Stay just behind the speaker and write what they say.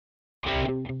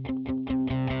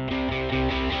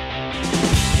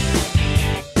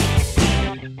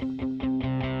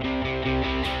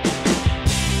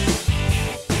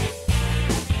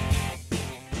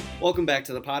Welcome back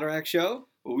to the Potterack Show,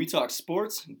 where we talk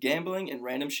sports, gambling, and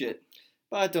random shit.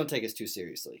 But don't take us too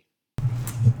seriously.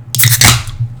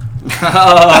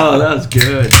 Oh, that was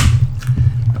good.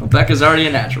 Well, Becca's already a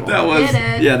natural. That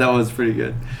was pretty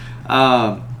good.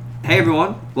 Hey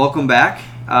everyone, welcome back.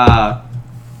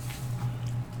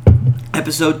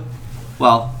 Episode,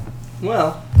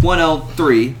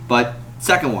 103, but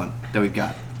second one that we've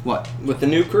got. What? With the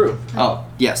new crew. Oh,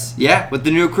 yes. Yeah, with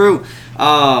the new crew.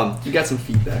 You got some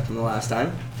feedback from the last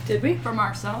time. Did we? From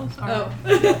ourselves? Or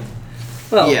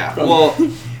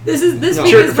This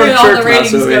week is where all the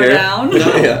ratings go down.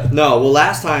 Well,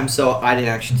 last time, so I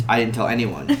didn't tell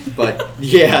anyone, but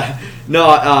yeah,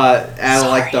 at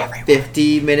like the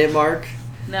 50-minute mark.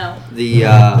 No. The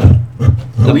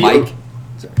mic.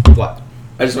 Sorry. What?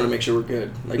 I just want to make sure we're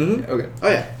good. Okay.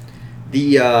 Oh yeah.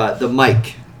 The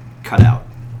mic cut out.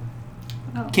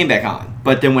 Oh. Came back on,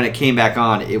 but then when it came back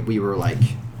on, we were like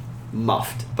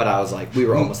muffed. But I was like, we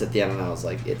were almost at the end, and I was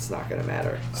like, it's not gonna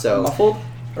matter. So muffled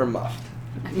or muffed?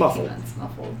 Muffled. That's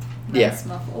muffled. That's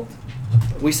muffled.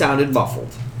 We sounded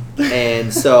muffled,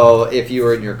 and so if you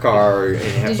were in your car or in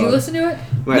headphones, did you listen to it?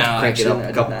 We might crank it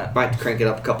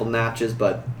up a couple notches,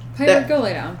 but go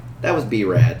lay down. That was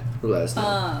B-Rad who let us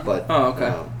know.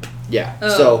 Okay. Yeah.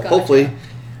 Oh, so gotcha. Hopefully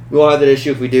we won't have that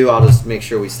issue. If we do, I'll just make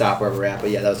sure we stop where we're at. But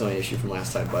yeah, that was the only issue from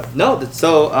last time. But no, it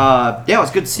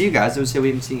was good to see you guys. I would say we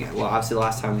haven't seen you. Well, obviously the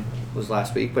last time was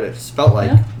last week, but it just felt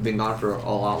like we've been gone for a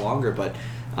lot longer. But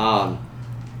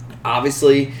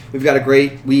obviously we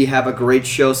have a great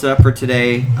show set up for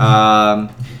today.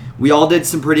 We all did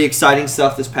some pretty exciting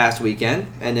stuff this past weekend,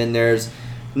 and then there's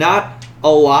not a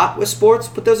lot with sports,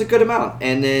 but there's a good amount.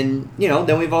 And then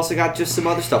then we've also got just some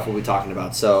other stuff we'll be talking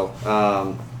about. So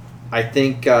I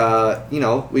think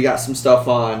we got some stuff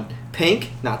on pink,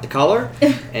 not the color,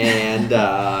 and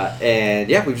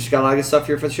yeah, we've just got a lot of good stuff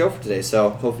here for the show for today. So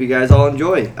hope you guys all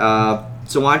enjoy.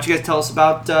 So why don't you guys tell us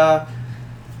about?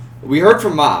 We heard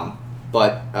from Mom,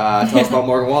 but tell us about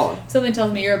Morgan Wallen. Something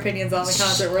tells me your opinions on the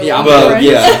concert were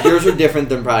yours are different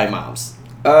than probably Mom's.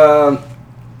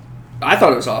 I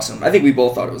thought it was awesome. I think we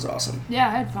both thought it was awesome. Yeah,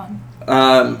 I had fun.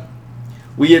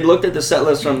 We had looked at the set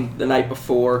list from the night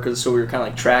before, so we were kind of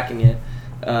like tracking it.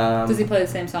 Does he play the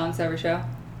same songs every show?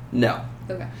 No.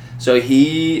 Okay. So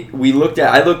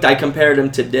I compared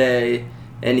him today,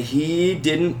 and he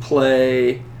didn't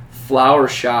play Flower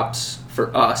Shops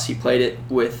for us. He played it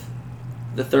with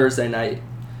the Thursday night.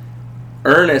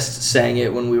 Ernest sang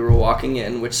it when we were walking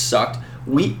in, which sucked.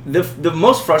 The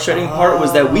most frustrating part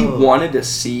was that we wanted to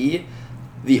see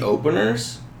the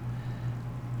openers.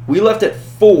 We left at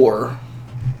 4,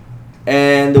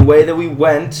 and the way that we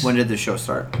went. When did the show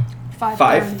start?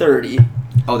 5:30.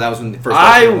 Oh, that was when the first.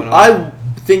 I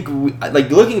think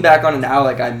looking back on it now,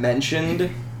 like I mentioned,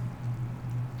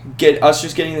 us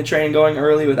just getting the train going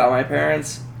early without my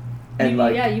parents, and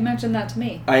you mentioned that to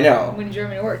me. I know when you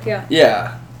drove me to work. Yeah.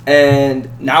 Yeah. And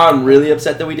now I'm really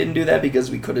upset that we didn't do that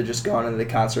because we could have just gone into the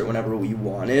concert whenever we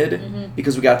wanted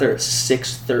because we got there at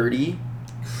 6:30.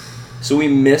 So we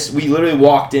literally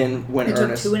walked in when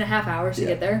Ernest... It took 2.5 hours to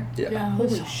get there? Yeah.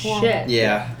 Holy shit.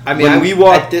 Yeah. I mean,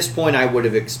 at this point, I would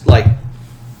have,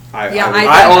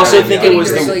 I also think it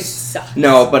was really sucks.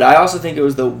 No, but I also think it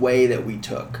was the way that we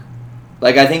took.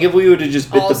 Like, I think if we would have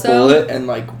just bit the bullet and,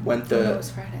 went the... it was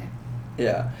Friday.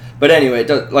 Yeah. But anyway,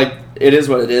 it is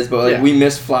what it is. But we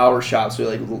missed Flower Shops. We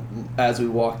as we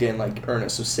walked in,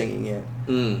 Ernest was singing it,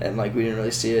 and we didn't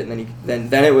really see it. And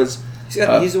then it was.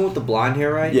 He's the one with the blonde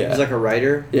hair, right? Yeah. He's like a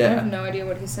writer. Yeah. I have no idea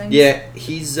what he's saying. Yeah,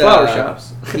 he's Flower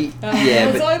Shops. He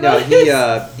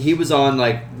was on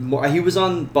he was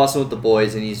on Bussin' with the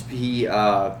Boys, and he's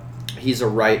a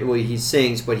writer. Well, he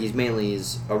sings, but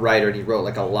he's a writer, and he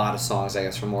wrote a lot of songs, I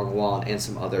guess, for Morgan Wallen and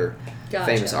some other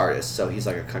famous artists. So he's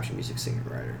a country music singer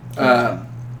writer.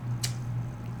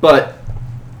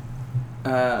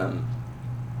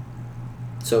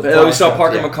 So we saw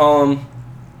Parker McCollum,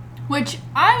 which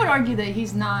I would argue that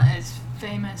he's not as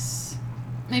famous.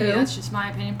 Maybe that's just my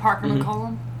opinion. Parker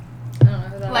McCollum. I don't know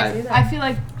who that is. I feel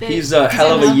like he's a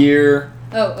hell of a year.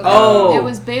 Oh, okay. Oh. It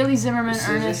was Bailey Zimmerman,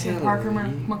 Ernest, and Parker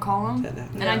McCollum.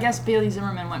 And I guess Bailey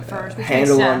Zimmerman went first. Which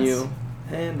Handle makes on sense. you.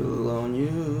 Handle on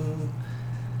you.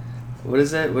 What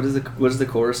is that? What is the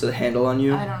chorus of the Handle on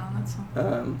You? I don't know that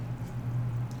song.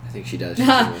 I think she does. She's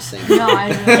going to sing. No,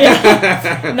 I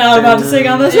don't. Now I'm about to sing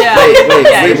on this one. Yeah.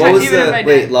 Wait, what was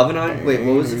the... Lovin' On... Wait,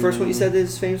 what was the first one you said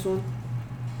is famous one?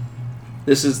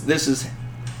 This is...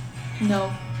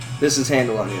 No. This is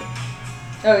Handle on You.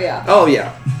 Oh, yeah. Oh,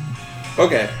 yeah.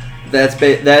 Okay. That's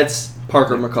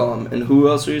Parker McCollum. And who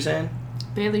else were you saying?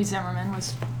 Bailey Zimmerman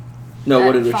was... No,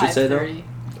 what did Richard say, though?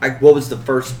 What was the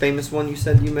first famous one you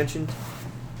said you mentioned?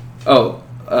 Oh,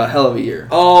 Hell of a Year.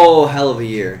 Oh, Hell of a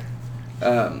Year.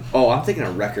 Um, I'm thinking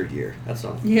a record year. That's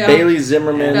all. Yeah. Bailey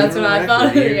Zimmerman. That's what I thought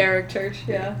of Record the year. Eric Church,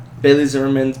 yeah. Bailey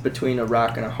Zimmerman's Between a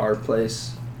Rock and a Hard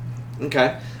Place.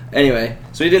 Okay. Anyway,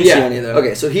 so you didn't see any of those.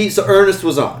 Okay, so Ernest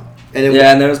was on. And And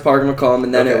then it was Parker McCollum,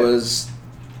 and then it was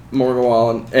Morgan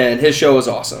Wallen, and his show was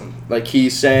awesome. Like, he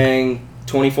sang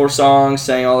 24 songs,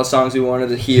 sang all the songs we wanted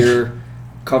to hear.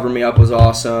 Cover Me Up was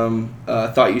awesome.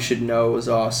 Thought You Should Know was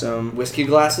awesome. Whiskey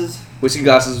Glasses? Whiskey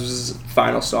Glasses was his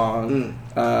final song.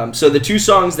 So the two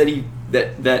songs that he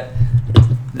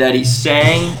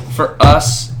sang for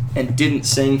us and didn't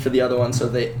sing for the other one. So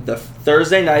the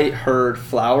Thursday night heard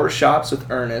Flower Shops with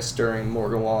Ernest during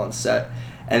Morgan Wallen's set.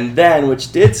 And then,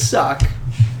 which did suck,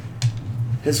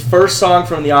 his first song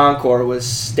from the encore was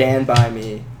Stand By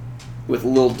Me with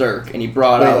Lil Durk. And he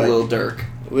brought out Lil Durk.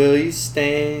 Will you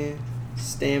stand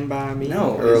by me?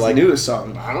 No, or like the newest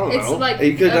song. I don't It's know. like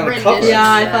You could have a done a cover. rendition.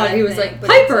 Yeah, I thought he was think, like, but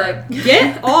it's Piper,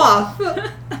 get off.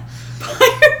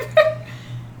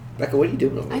 Becca, what are you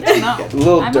doing over I there? don't know.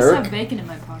 Lil I must Durk. have bacon in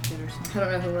my pocket or something. I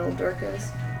don't know who Lil Durk is.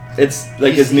 It's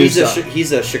like his new song.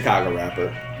 He's a Chicago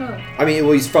rapper. Oh. I mean,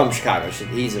 well, he's from Chicago.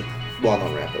 He's a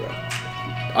well-known rapper,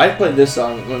 though. I played this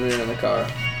song when we were in the car.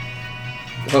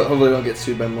 Hopefully we don't get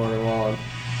sued by Morgan Wallen.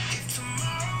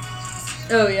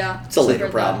 Oh, yeah. It's a later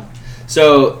problem.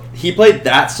 So he played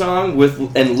that song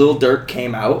and Lil Durk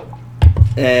came out,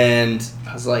 and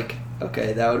I was like,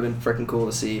 okay, that would have been freaking cool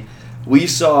to see. We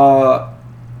saw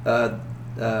the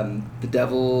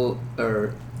Devil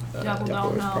or Devil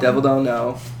Don't Know. Devil Don't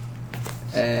Know,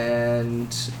 and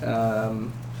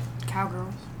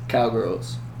Cowgirls.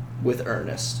 Cowgirls with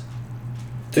Ernest.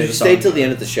 Did you stay till the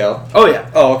end of the show? Oh yeah.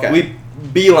 Oh, okay. We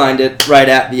beelined it right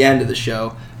at the end of the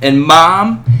show, and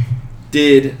Mom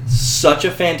did such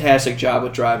a fantastic job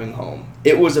with driving home.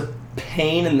 It was a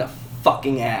pain in the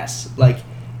fucking ass. Like,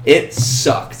 it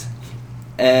sucked.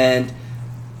 And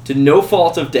to no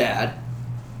fault of Dad,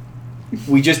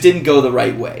 we just didn't go the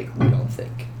right way, we don't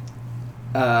think.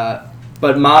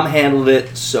 But Mom handled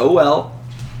it so well,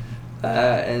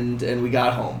 and we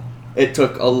got home. It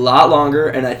took a lot longer,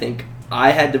 and I think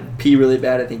I had to pee really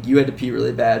bad. I think you had to pee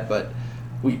really bad, but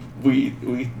we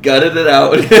gutted it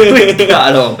out. We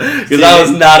got home. Because I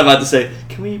was not about to say,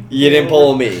 can we... You didn't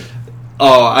pull me.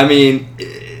 Oh, I mean,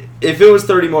 if it was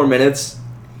 30 more minutes,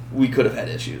 we could have had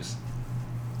issues.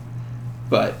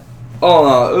 But, all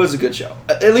in all, it was a good show.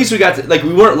 At least we got to... Like,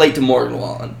 we weren't late to Morgan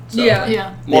Wallen. So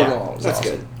Yeah. Morgan Wallen was That's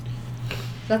awesome. good.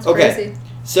 That's Okay. crazy.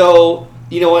 So,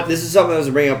 you know what? This is something I was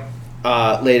going to bring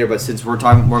up later, but since we're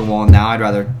talking about Morgan Wallen now, I'd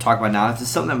rather talk about now. This is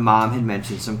something that Mom had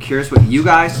mentioned, so I'm curious what you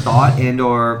guys thought and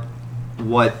or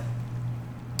what,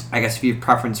 I guess, if you have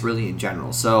preference really in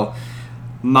general. So,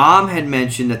 Mom had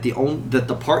mentioned that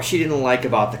the part she didn't like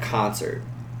about the concert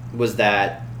was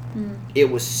that it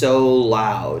was so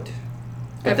loud.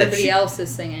 But Everybody else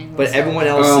is singing. But everyone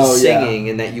else is singing,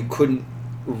 and that you couldn't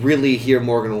really hear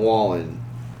Morgan Wallen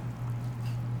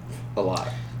a lot.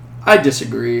 I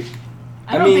disagree.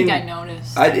 I don't think I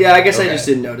noticed. I guess I Okay. just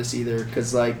didn't notice either,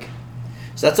 because, like...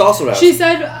 So that's also what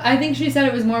I think she said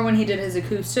it was more when he did his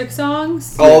acoustic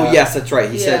songs. Oh, Yeah. yes, that's right.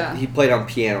 He Yeah. said he played on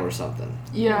piano or something.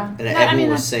 Yeah. And No,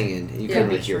 everyone was that's- singing, and you Yeah. couldn't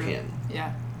really hear him. Yeah.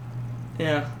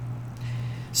 Yeah.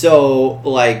 So,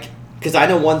 like, because I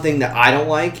know one thing that I don't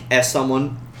like as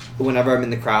someone, whenever I'm in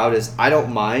the crowd, is I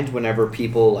don't mind whenever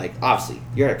people, like, obviously,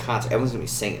 you're at a concert, everyone's going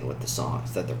to be singing with the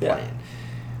songs that they're Yeah. playing.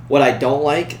 What I don't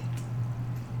like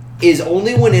is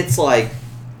only when it's, like,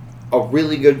 a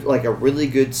really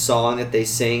good song that they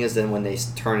sing is then when they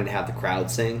turn and have the crowd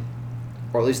sing.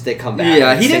 Or at least they come back.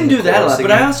 Yeah, and he sing didn't the do that a chorus lot, but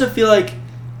again. I also feel like...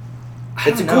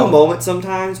 It's a cool moment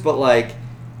sometimes, but, like...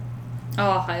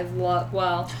 Oh, I love.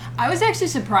 Well, I was actually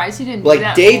surprised he didn't do Like,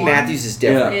 that Dave more. Matthews is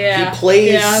different. Yeah. He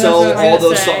plays Yeah, that's what I was all gonna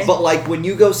those say. songs. But, like, when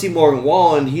you go see Morgan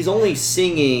Wallen, he's only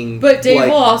singing... but Dave like,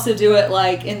 will also do it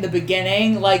like in the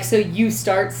beginning, like so you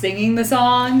start singing the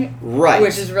song, Right.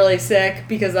 which is really sick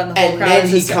because then the whole And crowd then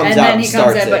is he just, comes and out then and he comes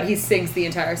starts in, it. but he sings the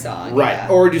entire song. Right. Yeah.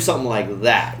 Or do something like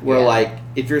that, where, Yeah. like,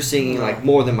 if you're singing, like,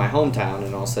 More Than My Hometown,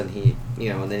 and all of a sudden he,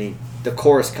 and then the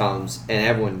chorus comes, and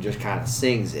everyone just kind of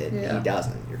sings it, and Yeah. he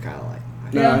doesn't. You're kind of like...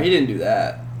 No, Yeah. he didn't do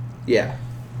that. Yeah.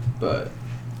 But...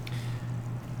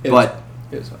 But...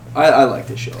 I like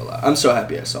this show a lot. I'm so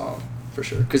happy I saw him, for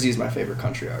sure. Because he's my favorite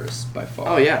country artist by far.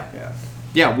 Oh, yeah. Yeah.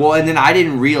 Yeah, well, and then I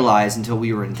didn't realize until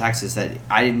we were in Texas that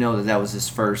I didn't know that was his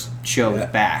first show Yeah.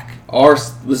 back.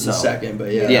 Ours was the So, second,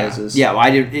 but yeah. Yeah, That was his, yeah. Well, I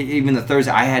did even the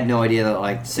Thursday. I had no idea that,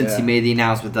 like, since he Yeah. made the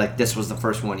announcement, like, this was the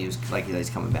first one he was like he's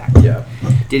coming back. Yeah.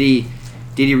 Did he?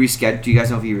 Did he reschedule? Do you guys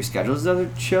know if he reschedules his other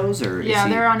shows or? Yeah, is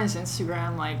he, they're on his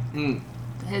Instagram, like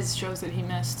his shows that he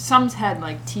missed. Some's had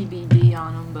like TBD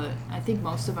on them, but I think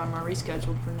most of them are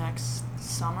rescheduled for next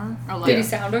summer or like. Did he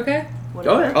sound okay?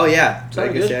 Oh, Oh yeah. So I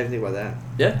Sounds guess good. I didn't think about that.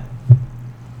 Yeah.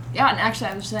 Yeah, and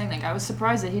actually, I was saying like I was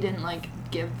surprised that he didn't like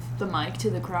give the mic to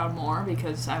the crowd more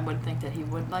because I would think that he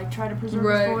would like try to preserve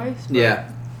his voice. But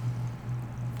Yeah.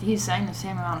 he sang the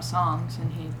same amount of songs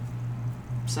and he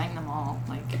sang them all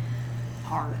like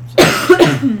hard. So.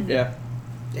 Yeah.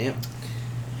 Damn.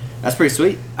 That's pretty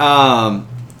sweet.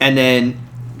 And then.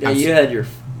 Yeah, you had your.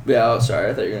 Yeah, oh, sorry.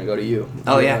 I thought you were gonna go to you.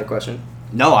 Oh, You had yeah. Another question.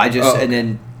 No, I just Oh, and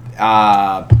then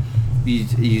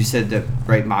you said that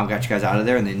right. Mom got you guys out of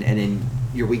there, and then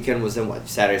your weekend was then what?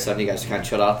 Saturday, Sunday. You guys kind of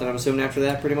chilled out. Then I'm assuming after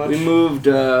that, pretty much. We moved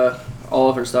all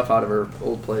of her stuff out of her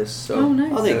old place. So. Oh,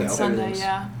 nice. Oh, there you go. Sunday, Everything's-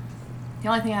 yeah. The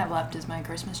only thing I have left is my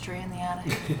Christmas tree in the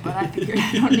attic, but I figured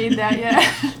I don't need that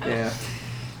yet. Yeah.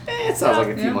 It sounds like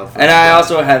a few Yeah. months. And I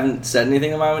also haven't said anything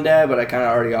to Mom and Dad, but I kind of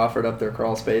already offered up their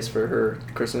crawl space for her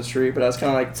Christmas tree. But I was kind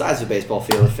of like, size of a baseball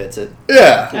field, it fits it.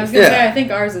 yeah. I was gonna say I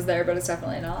think ours is there, but it's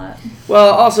definitely not.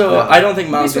 Well, also, Yeah. I don't think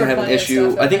Mom's store gonna have an plenty of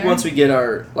issue. stuff I think up there. once we get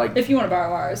our like. If you want to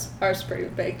borrow ours is pretty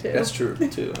big too. That's true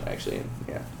too, actually.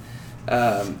 Yeah.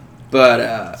 But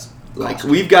like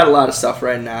Awesome. we've got a lot of stuff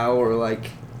right now. Or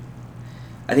like,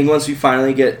 I think once we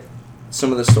finally get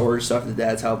some of the storage stuff that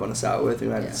Dad's helping us out with, we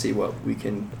might have Yeah. to see what we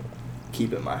can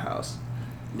keep at my house.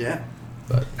 Yeah.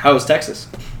 But how was Texas?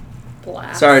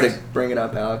 Blast. Sorry to bring it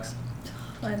up, Alex.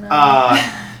 I know.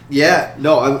 Yeah.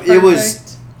 No, it was.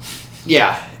 Perfect.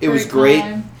 Yeah, it was great.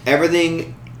 time.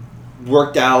 Everything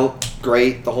worked out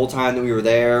great the whole time that we were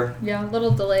there. Yeah, a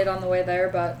little delayed on the way there,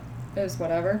 but it was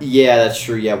whatever. Yeah, that's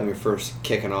true. Yeah, when we were first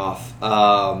kicking off.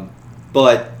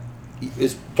 But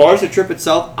as far as the trip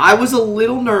itself, I was a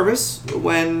little nervous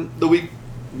when the week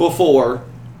before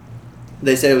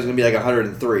they said it was going to be like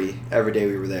 103 every day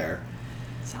we were there.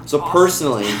 Sounds So awesome.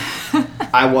 personally,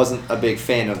 I wasn't a big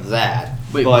fan of that.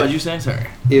 Wait, but what did you say? Sorry.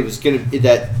 it was going to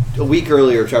that a week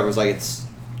earlier. Trevor was like, it's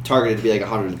targeted to be like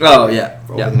 100. Oh, yeah.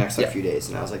 over Yeah. the next like Yeah. few days,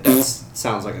 and I was like, that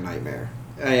sounds like a nightmare.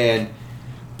 And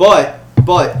but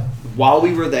while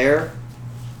we were there,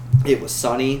 it was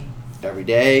sunny every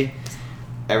day.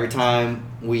 Every time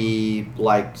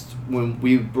when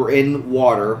we were in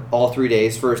water, all 3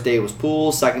 days. First day was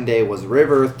pool. Second day was a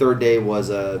river. Third day was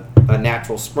a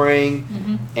natural spring,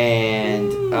 Mm-hmm.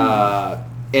 and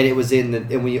it was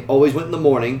and we always went in the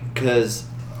morning because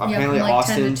apparently from like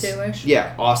 10 to Austin's 2-ish.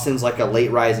 yeah, Austin's like a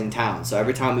late rising town. So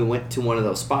every time we went to one of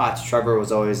those spots, Trevor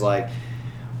was always like,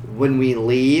 when we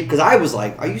leave, because I was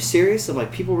like, are you serious? I'm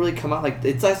like, people really come out, like,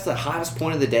 that's the hottest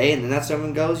point of the day, and then that's when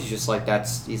everyone goes. He's just like,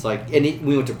 he's like, and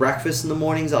we went to breakfast in the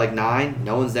mornings at like 9,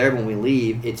 no one's there. When we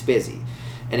leave, it's busy.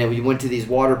 And then we went to these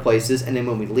water places, and then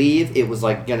when we leave, it was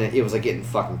like getting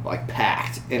fucking like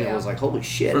packed, and it Yeah. was like, holy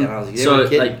shit. And I was like, So "Are you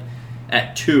kidding?" like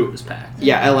at 2 it was packed.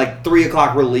 Yeah, at like 3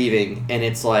 o'clock we're leaving, and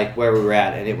it's like where we were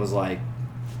at, and it was like,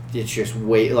 it's just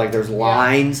like there's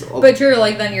lines. But you're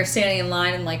like, then you're standing in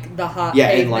line in like the hot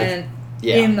Yeah, in, like, pavement,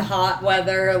 yeah. in the hot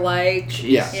weather, like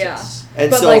Yeah. yeah. And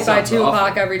But so like by sounds 2 awful.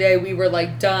 o'clock every day, we were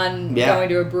like done Yeah. going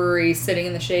to a brewery, sitting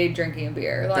in the shade, drinking a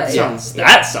beer. Like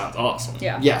That sounds awesome.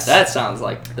 yeah, yes, That sounds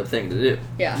like the thing to do.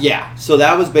 yeah. yeah. So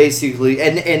that was basically,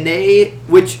 and they,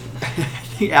 which I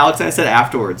think Alex and I said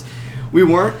afterwards, we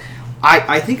weren't.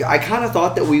 I think I kind of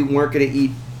thought that we weren't going to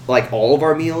eat like all of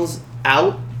our meals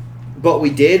out, but we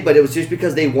did. But it was just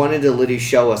because they wanted to literally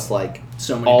show us like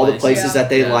So many all the places. places Yeah. that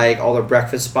they Yeah. like, all their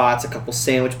breakfast spots, a couple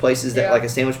sandwich places that Yeah. like a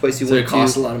sandwich place you So went it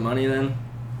costs to. a lot of money then?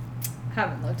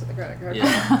 Haven't looked at the credit card.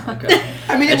 Yeah. Okay.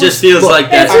 I mean, It was- just feels look, like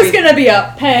It's that. I just mean- gonna be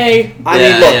a pay. I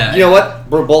Yeah, mean, look, yeah, you know what?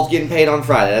 We're both getting paid on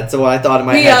Friday. That's what I thought in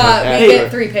my We head. we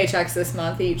get 3 paychecks this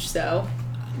month each, so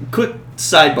Quick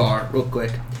sidebar, real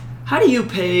quick. How do you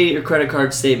pay your credit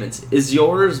card statements? Is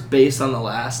yours based on the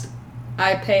last?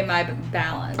 I pay my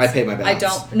balance. I pay my balance.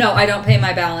 I don't pay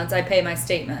my balance. I pay my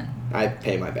statement. I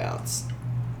pay my balance.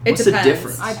 It What's the depends.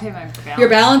 difference? I pay my balance. Your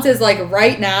balance is like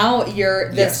right now.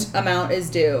 This Yes. amount is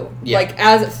due. Yeah. Like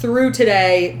as through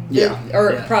today, Yeah.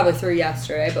 or Yeah. probably through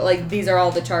yesterday. But like these are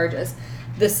all the charges.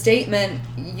 The statement,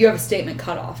 you have a statement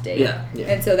cutoff date. Yeah. Yeah.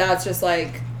 And so that's just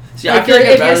like, See, I if, feel like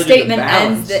I'd if your rather do the statement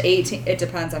ends balance. the 18th, it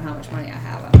depends on how much money I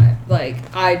have on it. Like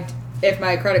if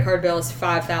my credit card bill is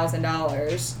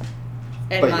 $5,000.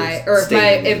 And But your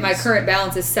statement if my is- current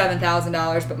balance is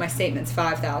 $7,000, but my statement's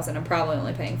 $5,000, I'm probably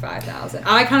only paying $5,000.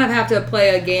 I kind of have to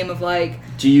play a game of like,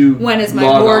 Do you when is my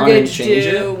log on and mortgage change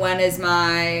due? it? When is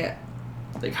my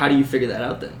Like, how do you figure that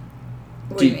out then?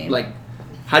 what do you mean? Like,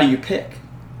 how do you pick?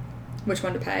 Which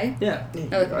one to pay? Yeah. I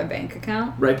look at my bank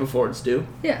account. Right before it's due?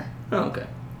 Yeah. Oh, okay.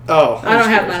 Oh. I don't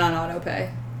have curious. mine on auto pay.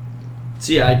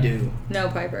 See, I do. No,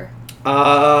 Piper.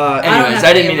 Anyways,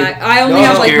 I didn't mean to. I only No,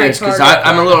 have I'm like curious my because Target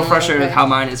I'm a card little on frustrated with autopay. how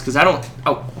mine is because I don't.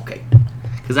 Oh, okay.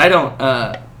 Because I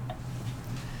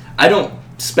don't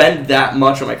spend that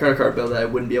much on my credit card bill that I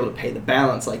wouldn't be able to pay the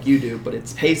balance like you do. But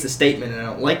it pays the statement, and I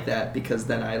don't like that because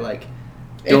then I don't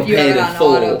If you pay have it the on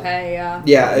full. auto pay, yeah.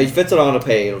 Yeah, if it's an auto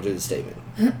pay, it'll do the statement.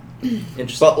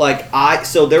 Interesting. But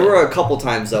so there were a couple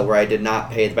times though where I did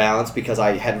not pay the balance because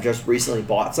I had just recently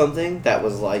bought something that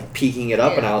was like peaking it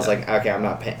up, and I was like, okay, I'm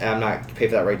not paying for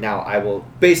that right now. I will,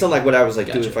 based on like what I was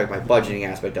like doing for like my budgeting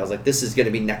aspect. I was like, this is going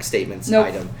to be next statement's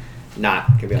item, not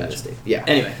going to be on this statement. Yeah.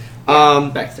 Anyway.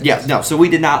 Back to Texas. No. So we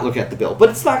did not look at the bill, but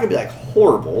it's not going to be like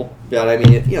horrible. But I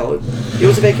mean, it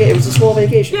was a vacation. It was a small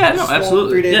vacation. Yeah. No.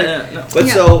 Absolutely. 3 days. No.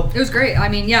 But it was great. I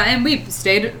mean, yeah, and we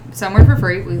stayed somewhere for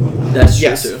free. That's true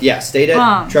yes, too. yeah, stayed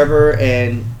at Trevor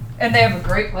and they have a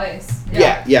great place.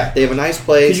 yeah, they have a nice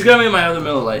place. Could you grab me my other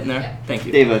Miller Lite in there? Yeah. Thank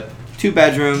you. They have a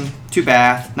 2-bedroom,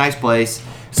 2-bath, nice place.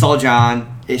 Saw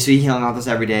John. So he hung out with us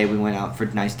every day. We went out for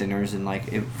nice dinners and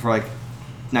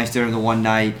nice dinner the one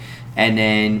night. And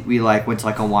then we went to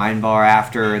a wine bar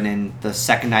after. And then the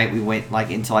second night we went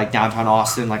into downtown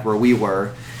Austin, where we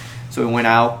were. So we went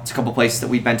out to a couple places that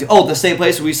we'd been to. Oh, the same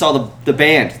place where we saw the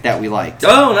band that we liked.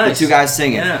 Oh, nice. The 2 guys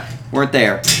singing. Yeah. Weren't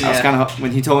there. I was kind of,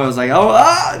 when he told me, I was like,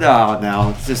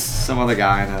 no, it's just some other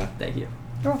guy Thank you.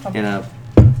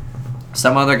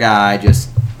 some other guy just,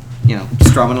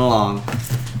 strumming along.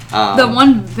 The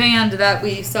one band that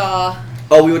we saw.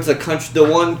 Oh, we went to the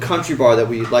one country bar that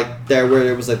we there where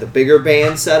it was the bigger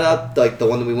band set up, the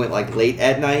one that we went late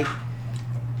at night.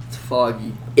 It's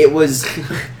foggy. It was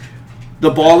the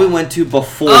bar we went to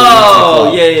before.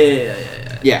 Oh, yeah.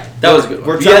 Yeah, That was a good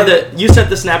one. You sent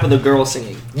the snap of the girl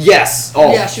singing. Yes.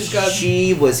 Oh, Yeah, she was good.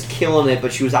 She was killing it,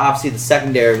 but she was obviously the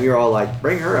secondary. And we were all like,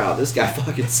 "Bring her out. This guy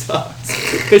fucking sucks."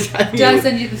 Did I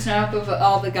send you the snap of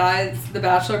all the guys, the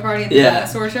bachelor party, and the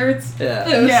dinosaur shirts? Yeah.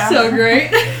 It was so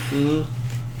great. Mm-hmm.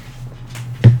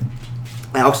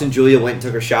 Alex and Julia went and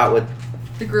took a shot with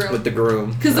The groom. the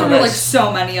groom. Because there were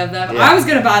so many of them. Yeah. I was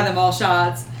gonna buy them all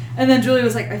shots. And then Julie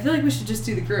was like, I feel like we should just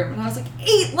do the groom. And I was like,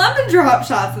 8 lemon drop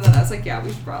shots. And then I was like, yeah,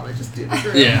 we should probably just do the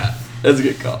groom. Yeah. That's a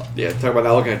good call. Yeah, talk about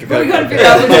not looking at your But we credit gotta card. figure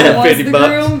out which one was the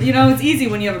 $50. groom. It's easy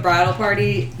when you have a bridal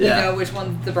party. You Yeah. know which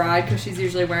one's the bride because she's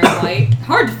usually wearing white.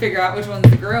 Hard to figure out which one's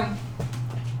the groom.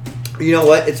 You know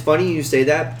what? It's funny you say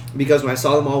that because when I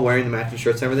saw them all wearing the matching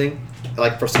shirts and everything,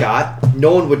 for Scott,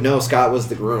 no one would know Scott was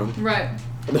the groom. Right.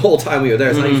 The whole time we were there,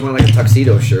 it's not he's wearing a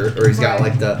tuxedo shirt or he's got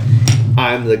the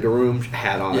I'm the groom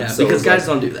hat on. Yeah, so because guys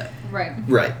don't do that. Right.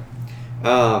 Right.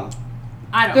 I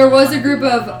don't. There was know a group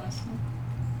what of- it is, honestly.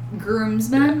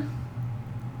 groomsmen.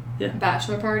 Yeah.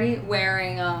 Bachelor party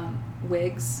wearing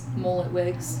wigs, mullet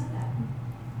wigs.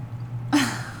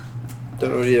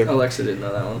 Don't know either. Alexa didn't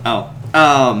know that one.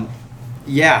 Oh.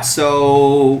 Yeah,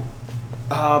 so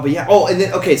but yeah. Oh, and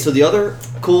then okay, so the other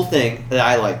cool thing that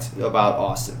I liked about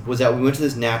Austin was that we went to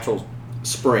this natural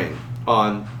spring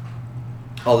on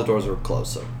all the doors were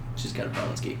closed, so She's got a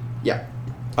balance key. yeah.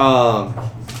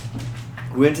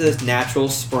 We went to this natural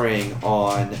spring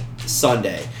on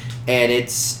Sunday, and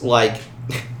it's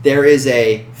there is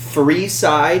a free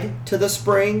side to the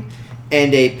spring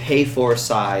and a pay for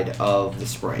side of the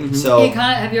spring. Mhm. So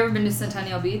Have you ever been to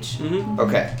Centennial Beach? Mm-hmm.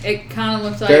 okay, It kind of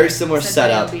looks like very similar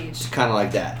Centennial setup, Beach. kind of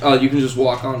like that. Oh, you can just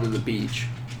walk onto the beach,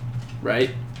 right?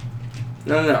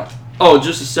 No. Oh,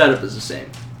 just the setup is the same.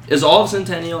 Is all of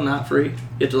Centennial not free?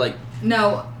 You have to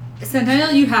No,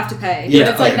 Centennial you have to pay. Yeah,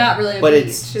 It's okay. not really a But beach.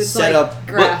 it's set up-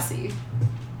 grassy.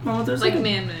 Oh, there's Like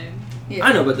man-made. Yeah.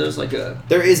 I know, but there's a.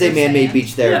 There is a With man-made sand?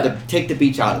 beach there. Yeah. Take the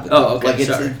beach out of it. Oh, okay, It's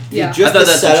sorry. Yeah. just I thought the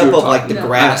that's what you setup were of talking the about.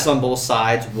 grass Okay. on both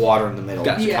sides, water in the middle,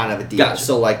 Gotcha. is kind of a deal. Gotcha.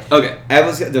 So Okay.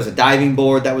 everyone's there's a diving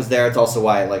board that was there. It's also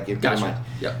why you never Gotcha. mind.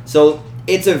 Yep. So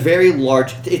it's a very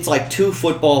large. It's 2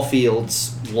 football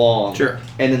fields long. Sure.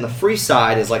 And then the free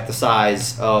side is the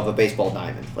size of a baseball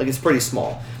diamond. It's pretty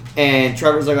small. And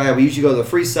Trevor's like, we usually go to the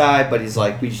free side, but he's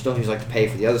like, we just don't usually like to pay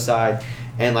for the other side.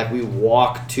 And we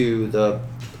walk to the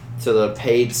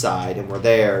paid side, and we're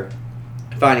there,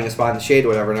 finding a spot in the shade or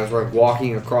whatever. And as we're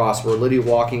walking across, we're literally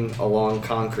walking along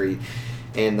concrete.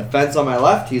 And the fence on my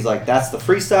left, he's like, that's the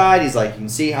free side. He's like, you can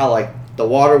see how the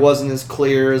water wasn't as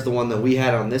clear as the one that we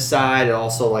had on this side. It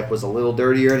also was a little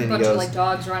dirtier. And A then bunch he goes, of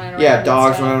dogs running around. yeah, and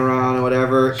dogs stuff. running around or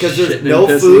whatever. Because there's Shitting no and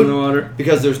pissing in food. the water.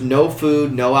 Because there's no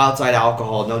food, no outside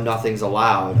alcohol, no nothing's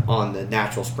allowed on the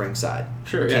natural spring side.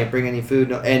 Sure. Can't bring any food.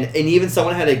 No, and even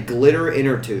someone had a glitter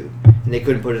inner tube, and they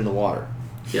couldn't put it in the water.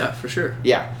 Yeah, for sure.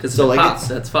 Yeah, Because so so it's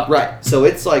that's fucked. right. So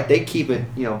it's they keep it,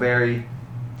 very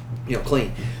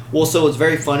clean. Well, so it's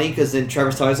very funny because then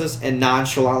Trevor's telling us this, and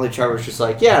nonchalantly Trevor's just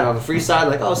like, yeah, and on the free side,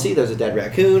 like, oh, see, there's a dead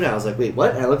raccoon. And I was like, wait,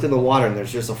 what? And I looked in the water, and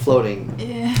there's just a floating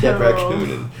dead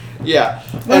raccoon. And, yeah.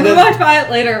 When we walked by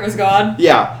it later, it was gone.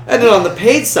 Yeah. And then on the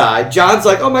paid side, John's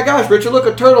like, oh my gosh, Richard, look,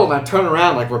 a turtle. And I turn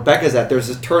around, like Rebecca's at, there's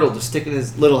this turtle just sticking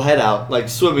his little head out, like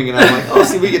swimming. And I'm like, oh,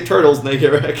 see, we get turtles, and they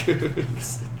get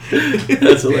raccoons.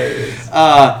 That's hilarious.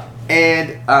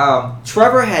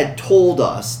 Trevor had told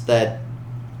us that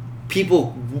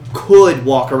people could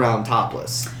walk around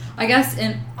topless. I guess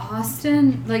in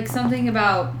Austin, like something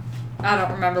about, I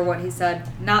don't remember what he said.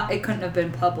 It couldn't have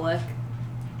been public.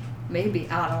 Maybe,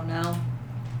 I don't know.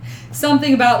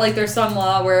 Something about like there's some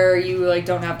law where you like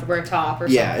don't have to wear a top or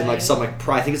something. Yeah, and like some like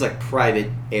I think it's like private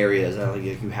areas. I don't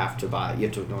think you have to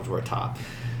wear a top.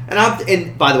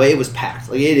 And by the way, it was packed.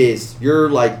 Like it is. You're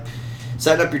like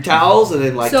setting up your towels, and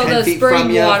then like so 10 feet from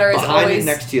you, behind you,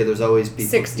 next to you, there's always people.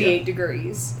 68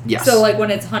 degrees. Yes. So like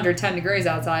when it's 110 degrees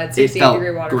outside, 68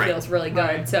 degree water feels really good.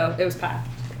 Right. So it was packed.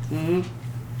 Mm-hmm.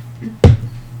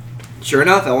 Sure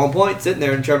enough, at one point, sitting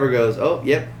there, and Trevor goes, "Oh,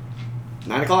 yep,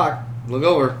 9 o'clock. Look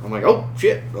over." I'm like, "Oh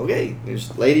shit, okay."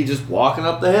 There's a lady just walking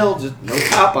up the hill, just no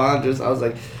top on. I was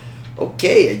like,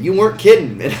 "Okay, you weren't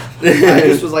kidding." And I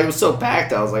just was like, it was so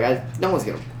packed. I was like, no one's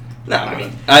gonna. No, I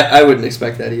mean, I wouldn't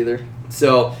expect that either.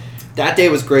 So that day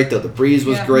was great though. The breeze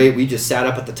was great. We just sat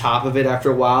up at the top of it after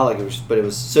a while.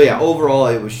 Overall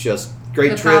it was just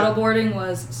great the trip. Paddleboarding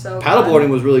was so Paddleboarding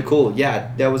was really cool.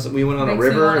 Yeah, we went on a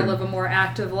river. Me want to live a more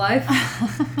active life.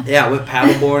 Yeah, went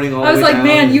paddleboarding all the way down. I was like,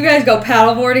 man, you guys go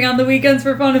paddleboarding on the weekends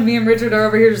for fun, and me and Richard are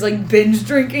over here just like binge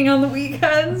drinking on the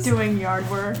weekends. Doing yard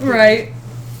work. Right.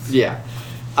 Yeah.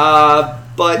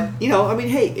 But, I mean,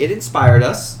 hey, it inspired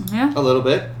us a little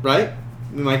bit, right?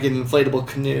 We might get an inflatable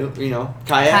canoe,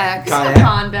 kayak. There's a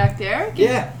pond back there.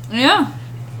 Yeah. Yeah.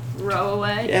 Row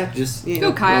away. Yeah, just,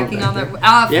 go kayaking on the...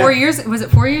 4 years... Was it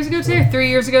 4 years ago today? 3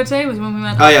 years ago today was when we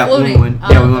went floating. We went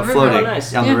floating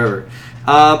down the river.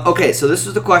 Okay, so this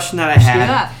was the question that I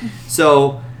had.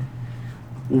 So,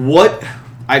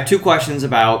 I have two questions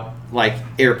about, like,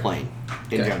 airplane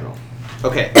in general.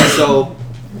 Okay, so...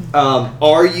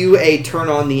 are you a turn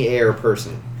on the air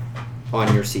person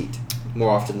on your seat more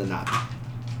often than not?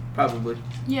 Probably.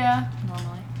 Yeah,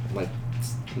 normally. Like,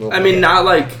 I mean, not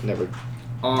like never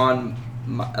on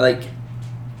my, like,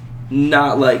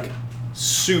 not like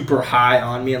super high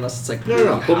on me unless it's like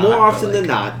no. But more often than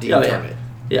not, do you turn it?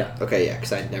 Yeah. Okay, yeah,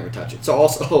 because I never touch it. So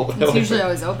also, it's usually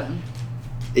always open.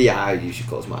 Yeah, I usually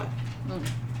close mine.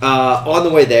 On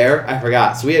the way there, I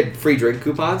forgot. So we had free drink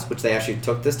coupons, which they actually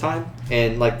took this time.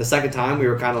 And, like, the second time, we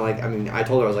were kind of like, I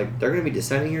told her, I was like, they're going to be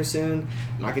descending here soon.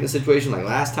 I'm not getting a situation like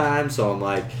last time. So I'm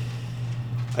like,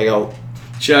 I go,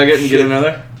 chug it and get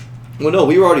another? Well, no,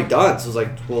 we were already done. So I was like,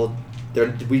 well,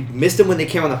 we missed them when they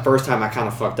came on the first time. I kind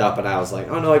of fucked up. And I was like,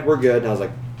 oh, no, like, we're good. And I was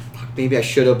like, fuck, maybe I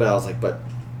should have. But I was like, but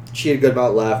she had a good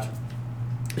amount left.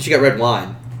 She got red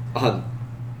wine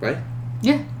right?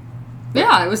 Yeah.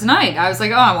 Yeah, it was night. I was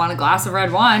like, oh, I want a glass of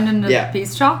red wine and a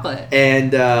piece of chocolate.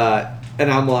 And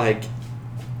I'm like,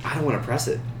 I don't want to press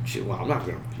it. I'm not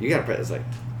going to. You got to press it. It's like,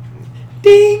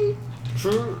 ding.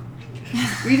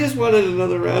 We just wanted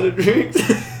another round of drinks.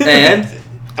 And?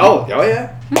 Oh,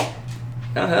 yeah.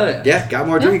 Oh, hell yeah. Yeah, got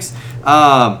more drinks.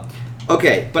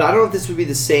 Okay, but I don't know if this would be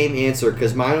the same answer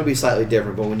because mine would be slightly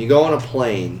different. But when you go on a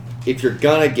plane, if you're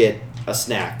going to get a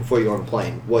snack before you go on a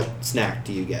plane, what snack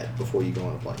do you get before you go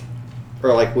on a plane?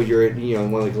 Or like when you're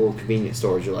in one of the little convenience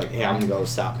stores, you're like, hey, I'm going to go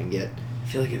stop and get. I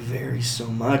feel like it varies so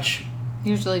much.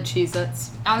 Usually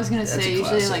Cheez-Its. I was going to That's say a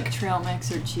usually classic. like trail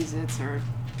mix or Cheez-Its or...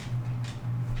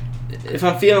 If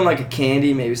I'm feeling like a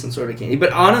candy, maybe some sort of candy.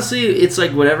 But honestly, it's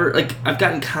like whatever. Like, I've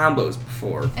gotten combos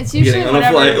before. It's usually on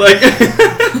whatever. a flight. Like,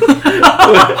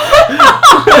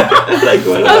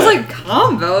 I was like,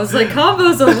 combos? Like,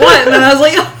 combos of what? And then I was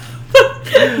like...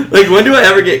 Like, when do I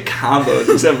ever get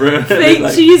combos except for fake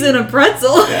like, cheese and a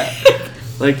pretzel? Yeah.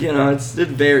 Like, it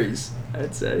varies,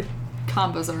 I'd say.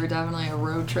 Combos are definitely a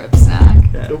road trip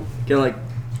snack. Yeah. Get like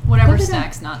Whatever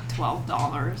snack's not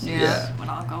 $12 Yeah. is what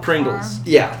I'll go Pringles. for.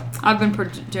 Yeah. I've been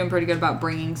doing pretty good about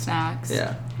bringing snacks.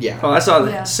 Yeah. Yeah. Oh, I saw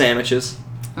the Yeah. sandwiches.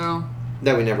 Oh,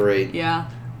 That we never ate. yeah.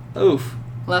 Oof.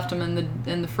 Left them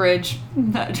in the fridge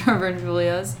at Trevor and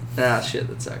Julia's. Ah, shit,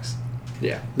 that sucks.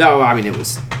 Yeah. No, I mean, it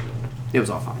was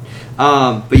all fine.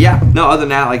 But yeah, no, other than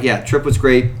that, trip was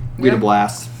great. We had a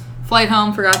blast. Flight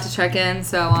home, forgot to check in,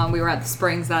 so we were at the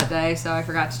Springs that day, so I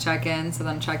forgot to check in, so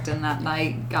then checked in that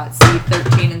night, got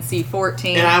C13 and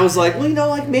C14. And I was like,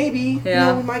 well, maybe,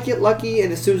 we might get lucky.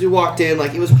 And as soon as we walked in,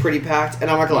 it was pretty packed.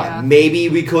 And I'm not gonna lie, maybe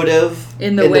we could have,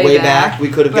 in the way back, we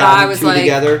could have but I gotten was two like,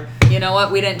 together. You know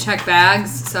what? We didn't check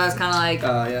bags, so I was kind of like,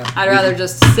 Yeah. I'd rather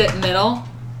just sit middle.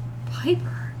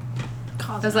 Piper.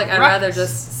 I was like, I'd rather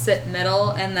just sit middle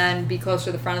and then be closer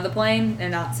to the front of the plane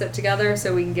and not sit together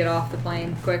so we can get off the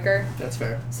plane quicker. That's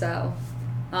fair. So,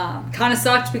 kind of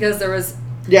sucked because there was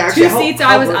actually, two seats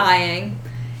I was eyeing,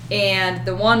 and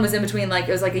the one was in between, like,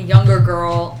 it was like a younger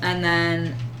girl and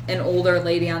then an older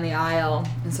lady on the aisle,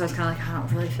 and so I was kind of like, I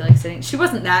don't really feel like sitting. She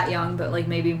wasn't that young, but like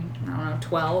maybe, I don't know,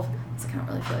 12. So I don't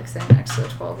really feel like sitting next to a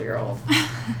 12-year-old.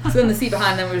 So then the seat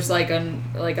behind them was like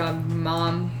a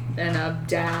mom and a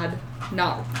dad,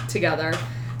 not together.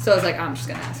 So I was like, I'm just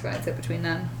gonna ask if I'd sit between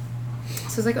them. So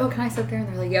I was like, oh, can I sit there? And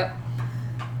they're like, yep.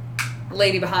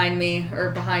 Lady behind me or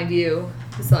behind you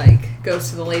was like, goes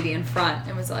to the lady in front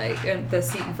and was like, in the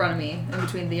seat in front of me, in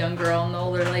between the young girl and the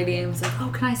older lady, and was like, oh,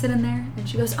 can I sit in there? And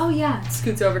she goes, oh yeah.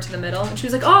 Scoots over to the middle, and she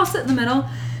was like, oh, I'll sit in the middle.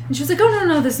 And she was like, oh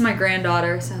no, this is my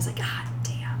granddaughter. So I was like, God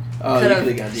damn. Oh,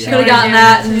 you could have gotten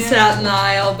that and sat in the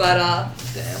aisle, but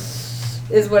damn.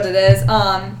 Is what it is.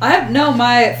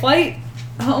 My flight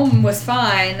home was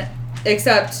fine,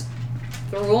 except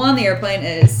the rule on the airplane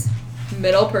is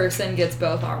middle person gets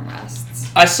both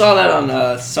armrests. I saw that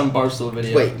on some Barstool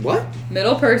video. Wait, what?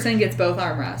 Middle person gets both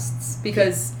armrests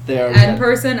because They are end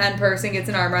person gets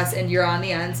an armrest and you're on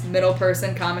the ends. Middle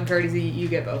person, common courtesy, you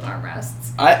get both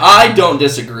armrests. I don't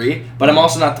disagree, but I'm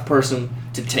also not the person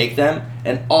to take them,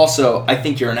 and also I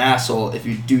think you're an asshole if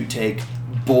you do take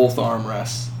both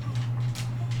armrests.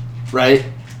 Right?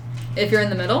 If you're in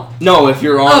the middle? No, if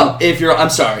you're on I'm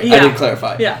sorry, Yeah. I didn't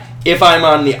clarify. Yeah. If I'm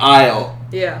on the aisle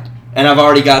Yeah. and I've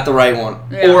already got the right one,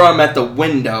 Yeah. or I'm at the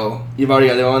window, you've already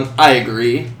got the one, I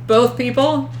agree. Both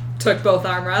people took both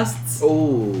armrests.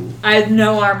 Oh. I had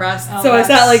no armrest, Oh, so I that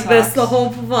sat like this sucks. the whole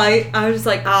flight. I was just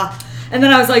like, And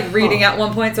then I was like reading at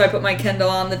one point, so I put my Kindle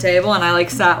on the table and I like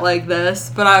sat like this.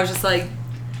 But I was just like,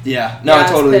 Yeah. No, I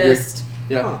was totally agree. pissed.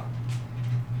 Yeah. Huh.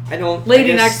 I don't. Lady I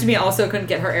guess- next to me also couldn't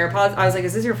get her AirPods. I was like,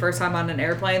 is this your first time on an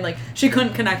airplane? Like, she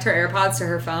couldn't connect her AirPods to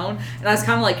her phone. And I was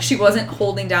kind of like, she wasn't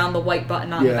holding down the white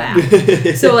button on the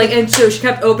back. So, like, and so she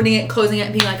kept opening it and closing it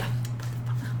and being like,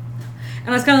 and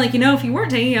I was kind of like, if you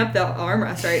weren't taking up the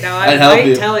armrest right now, I I'd help might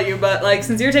you. tell you. But, like,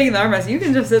 since you're taking the armrest, you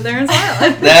can just sit there and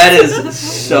silent. That is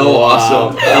so Wow.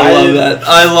 awesome. I love that.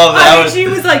 I love that. I mean, she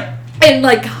was like, and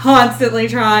like constantly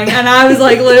trying, and I was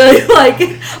like literally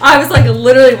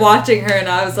literally watching her, and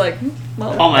I was like,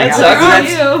 well, Oh my that's God. on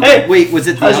That's- you. Hey, Wait, was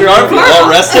it? the how's your younger arm? girl? All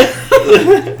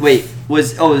rested? Wait,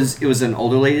 it was an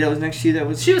older lady that was next to you that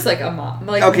was. She was like a mom,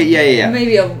 like Okay, yeah.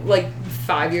 maybe like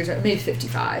 5 years, maybe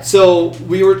 55. So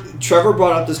Trevor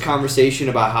brought up this conversation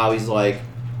about how he's like,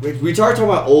 we started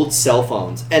talking about old cell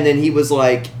phones, and then he goes,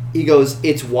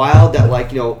 it's wild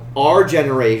that our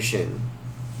generation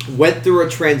went through a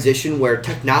transition where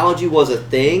technology was a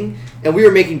thing, and we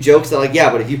were making jokes that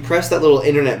but if you press that little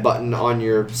internet button on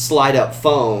your slide up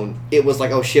phone, it was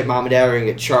like, oh shit, mom and dad are gonna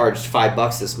get charged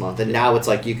 $5 this month, and now it's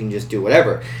like you can just do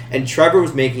whatever. And Trevor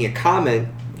was making a comment,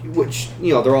 which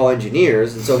they're all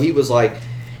engineers, and so he was like,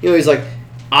 he's like,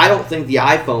 I don't think the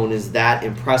iPhone is that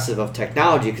impressive of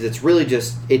technology because it's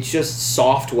just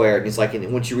software. And he's like, and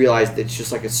once you realize that it's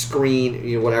just like a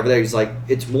screen, whatever there, he's like,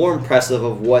 it's more impressive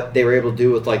of what they were able to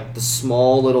do with like the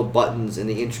small little buttons and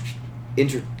the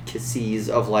intricacies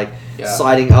of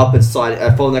sliding up and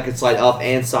a phone that could slide up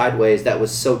and sideways that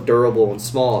was so durable and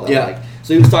small. That,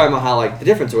 so he was talking about how the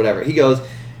difference or whatever. He goes,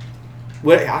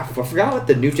 I forgot what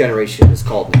the new generation is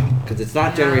called now because it's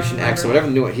not Generation X or whatever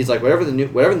the new one. He's like whatever the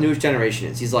newest generation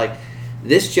is. He's like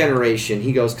this generation.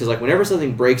 He goes because whenever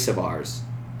something breaks of ours,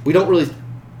 we don't really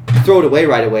throw it away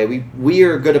right away. We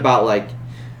are good about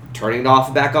turning it off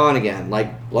and back on again,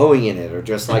 blowing in it or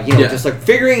just just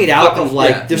figuring it out of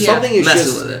there's something is messing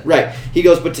just with it. Right. He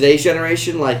goes, but today's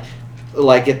generation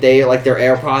if they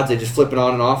their AirPods, they just flip it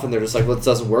on and off and they're just well, this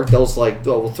doesn't work. They'll just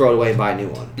we'll throw it away and buy a new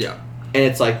one. Yeah. And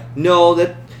it's no,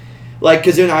 that,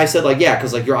 because then I said,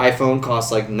 because your iPhone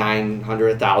costs $900,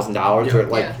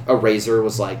 $1,000, or a razor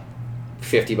was $50.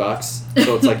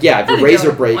 So it's if your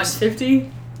razor breaks,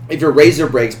 $150. if your razor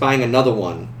breaks, buying another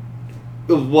one,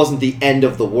 it wasn't the end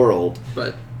of the world.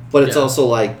 But it's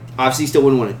also obviously you still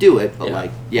wouldn't want to do it,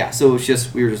 but so it was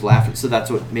just, we were just laughing. So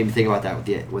that's what made me think about that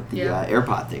with the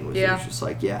AirPod thing. Was it was just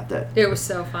that. It was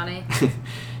so funny.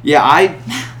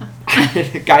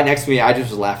 Guy next to me, I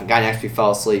just was laughing. Guy next to me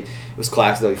fell asleep. It was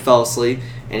classic though. He fell asleep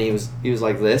and he was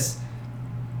like this,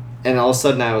 and all of a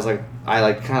sudden I was I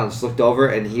kind of just looked over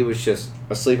and he was just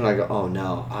asleep and I go, oh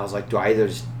no. I was like, do I either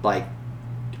just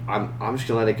I'm just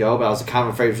gonna let it go, but I was kind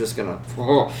of afraid it was just gonna.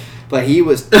 But he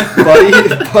was,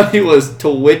 buddy was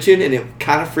twitching and it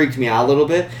kind of freaked me out a little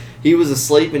bit. He was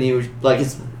asleep and he was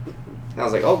I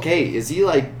was like, okay, is he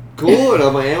cool. And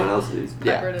I'm like, anyone else?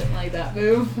 Pepper didn't like that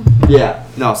move. Yeah.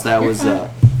 No, so that was.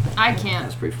 I can't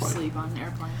That's pretty funny. sleep on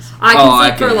airplanes. I can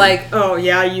sleep can. for like, oh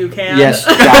yeah, you can. Yes,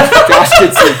 Josh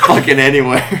can sleep fucking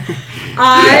anywhere.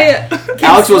 I can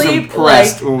Alex was sleep,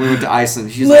 impressed like, when we went to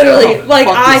Iceland. She's literally, like, like,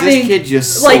 fuck, I does this think, kid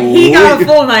just like, he got a sleep?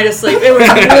 full night of sleep. It was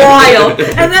wild.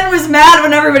 And then was mad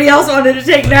when everybody else wanted to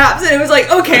take naps. And it was like,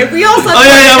 okay, we all slept Oh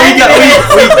yeah, for 10 minutes.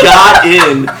 we got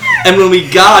in, and when we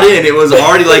got in, it was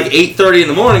already like 8:30 in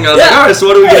the morning. I was like, all right, so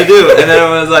what are we gonna do? And then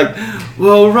I was like,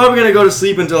 well, we're probably gonna go to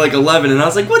sleep until like 11. And I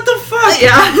was like, what the fuck?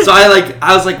 Yeah. So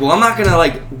I was like, well, I'm not gonna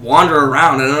like wander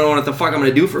around. I don't know what the fuck I'm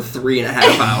gonna do for 3.5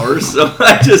 hours. So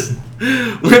I just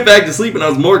went back to sleep, and I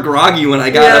was more groggy when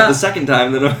I got up the second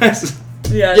time than I was.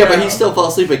 Yeah, Yeah, but he still fell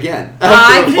asleep again.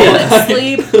 I can't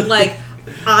sleep, like,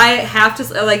 I have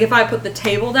to, like, if I put the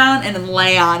table down and then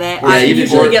lay on it, I you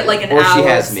usually or- get, like, an or she hour of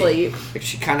has me. sleep. Like,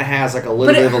 she kind of has like a little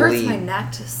But bit it of a hurts lean. my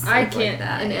neck to sleep I like can't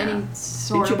that, in yeah. any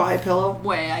sort Didn't you buy a pillow? of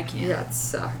way. I can't. Yeah, it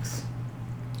sucks.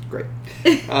 Great.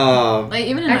 Like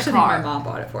even in Actually, a I think car. my mom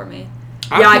bought it for me.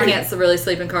 I'm Yeah, I pretty- can't really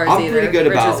sleep in cars I'm either. pretty good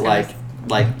Rich is about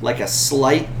gonna- like a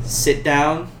slight sit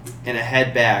down and a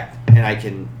head back, and I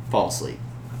can fall asleep.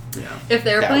 Yeah. If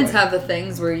the airplanes way. have the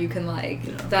things where you can like,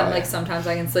 Oh, then yeah. like sometimes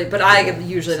I can sleep, but I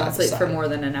usually Side don't to sleep for side. more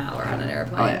than an hour on an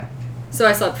airplane. Oh yeah. So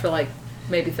I slept for like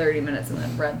maybe 30 minutes and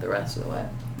then read the rest of the way.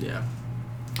 Yeah.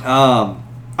 All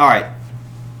right.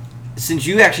 Since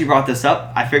you actually brought this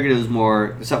up, I figured it was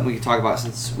more something we could talk about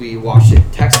since we watched it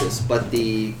in Texas. But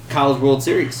the College World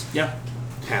Series. Yeah.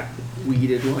 We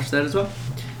did watch that as well.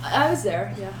 I was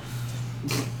there. Yeah.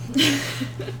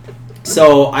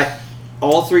 So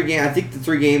all 3 games. I think the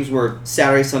 3 games were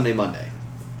Saturday, Sunday, Monday.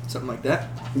 Something like that.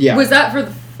 Yeah. Was that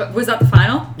the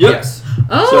final? Yes.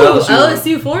 Oh, So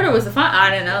LSU LSU Florida was the final. I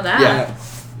didn't know that.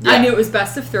 Yeah. I knew it was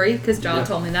best of 3 because John Yeah.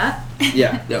 told me that.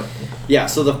 Yeah. Yep. Yeah.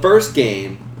 So the first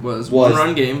game Was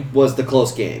one-run game. was the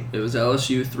close game. It was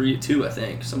LSU 3-2, I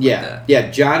think. Something Yeah, like that. yeah.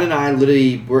 John and I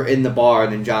literally were in the bar,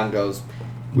 and then John goes,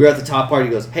 we were at the top part. He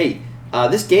goes, "Hey,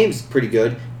 this game's pretty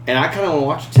good, and I kind of want to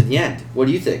watch it to the end. What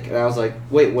do you think?" And I was like,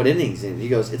 "Wait, what inning's in?" He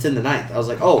goes, "It's in the 9th." I was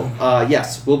like, "Oh,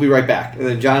 yes, we'll be right back." And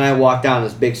then John and I walked down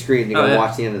this big screen to go yeah.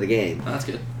 watch the end of the game. Oh, that's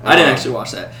good. I didn't actually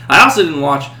watch that. I also didn't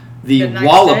watch the The next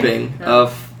walloping day? Yeah.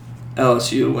 of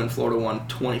LSU when Florida won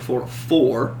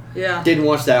 24-4, Yeah. Didn't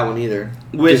watch that one either.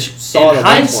 which Just saw in the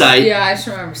last hindsight, Yeah, I just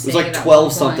remember It seeing was like at 12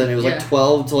 one something. point. It was like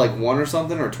 12 to like 1 or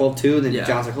something, or 12-2. And then Yeah.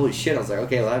 John's like, "Holy shit!" I was like,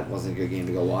 "Okay, well, that wasn't a good game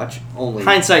to go watch." Only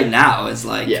hindsight now is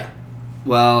like, yeah.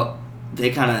 well, they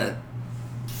kind of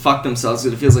fucked themselves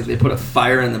because it feels like they put a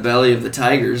fire in the belly of the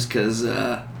Tigers because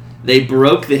they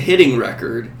broke the hitting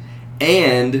record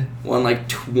and won like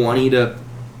 20 to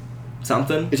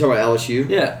something. You're talking about LSU?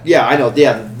 Yeah. Yeah, I know.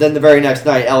 Yeah. Then the very next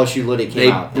night, LSU literally came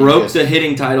They out. and broke just- the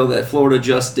hitting title that Florida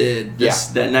just did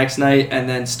that next night and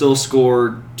then still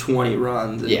scored 20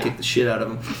 runs and Yeah. kicked the shit out of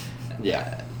them.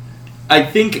 Yeah. I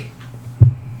think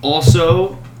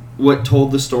also what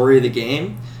told the story of the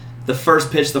game, the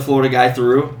first pitch the Florida guy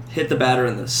threw hit the batter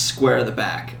in the square of the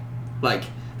back. Like,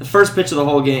 the first pitch of the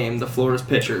whole game, the Florida's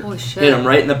pitcher Holy shit. hit him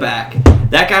right in the back.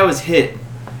 That guy was hit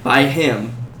by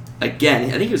him again.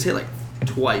 I think he was hit like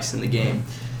twice in the game.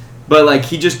 But, like,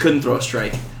 he just couldn't throw a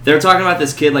strike. They were talking about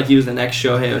this kid like he was the next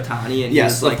Shohei Ohtani, and he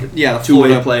was like yeah, a the two-way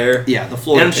Florida player. Yeah, the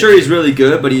Florida. And I'm sure he's really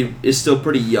good, but he is still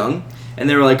pretty young. And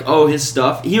they were like, oh, his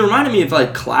stuff. He reminded me of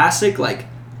like classic like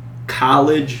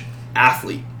college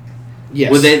athlete.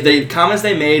 Yes. Where the comments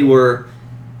they made were,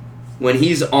 when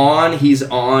he's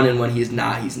on, and when he's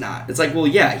not, he's not. It's like, well,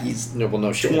 yeah, he's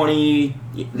no shit. 20,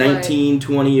 19,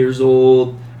 20 years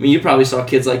old. I mean, you probably saw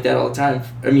kids like that all the time.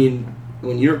 I mean,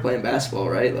 when you were playing basketball,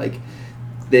 right? Like,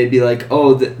 they'd be like,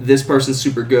 oh, this person's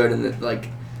super good, and like,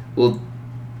 well,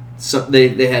 so they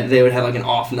would have like an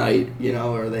off night, you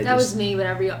know, or they That just was me, but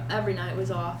every night was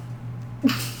off.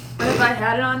 But if I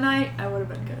had it on night, I would have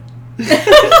been good.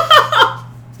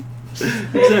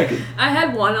 exactly. I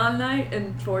had one on night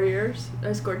in 4 years.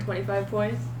 I scored 25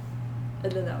 points,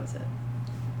 and then that was it.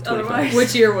 25. Otherwise,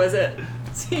 Which year was it?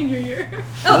 senior year.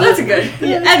 Oh, that's a good.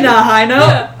 And a high note.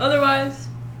 Yeah. Otherwise,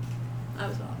 I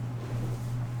was off.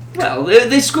 Well,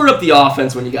 they screwed up the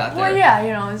offense when you got there. Well, yeah,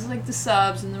 you know, it's like the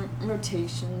subs and the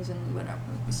rotations and whatever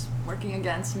was working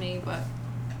against me. But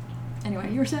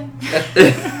anyway, you were saying?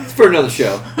 It's for another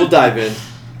show. We'll dive in.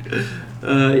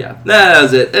 Yeah, that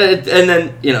was it. And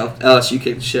then, you know, LSU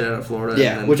kicked the shit out of Florida.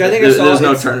 Yeah, and then which I think I saw. There's no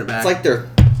it's- turning back. It's like their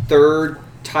third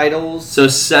titles. So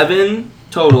 7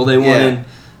 total. They won Yeah. in.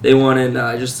 They won in.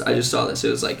 I just saw this. It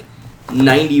was like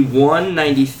 91,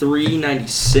 93,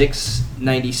 96,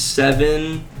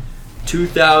 97,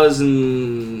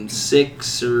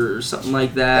 2006 or something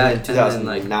like that. And then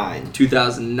 2009.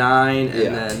 2009, and Yeah.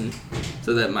 then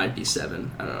so that might be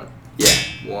 7. I don't know. Yeah.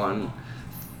 1,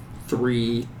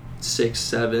 3, 6,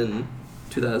 7,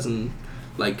 2000,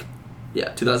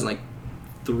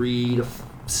 2003 to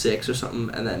 6 or something,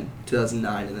 and then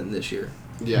 2009, and then this year.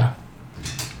 Yeah.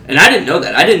 And I didn't know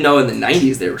that. I didn't know in the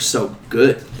 90s they were so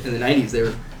good. In the 90s they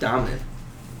were dominant.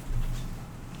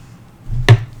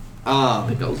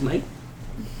 The goals, mate.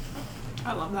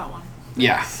 I love that one.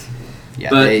 Yeah. Yeah.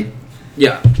 But-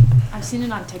 Yeah, I've seen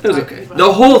it on it TikTok. was okay. but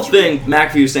The whole thing,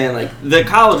 McAfee was saying, like, the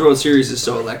College World Series is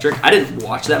so electric. I didn't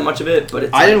watch that much of it, but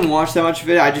it's I didn't watch that much of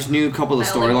it. I just knew a couple of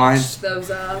the I only storylines watched those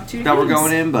 2 that were games.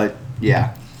 going in, but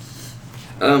yeah.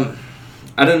 I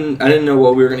didn't know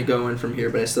what we were going to go in from here,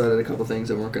 but I still had a couple things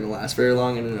that weren't going to last very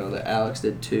long, and I know that Alex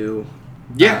did too.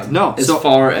 Yeah, no. As So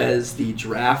far as the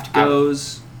draft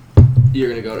goes, you're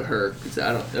going to go to her,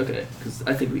 because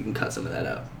I think we can cut some of that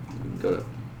out. We can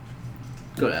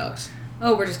go to Alex.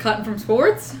 Oh, we're just cutting from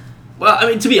sports? Well, I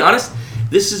mean, to be honest,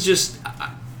 this is just,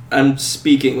 I'm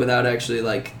speaking without actually,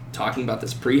 like, talking about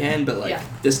this pre-hand, but, like, Yeah.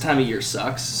 this time of year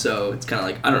sucks, so it's kind of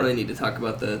like, I don't really need to talk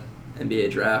about the NBA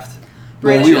draft.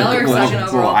 Brandon we Miller, well, second well,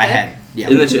 overall I pick. had. Yeah.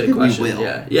 Unless you had a question, We will.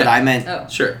 yeah. But I meant. Oh.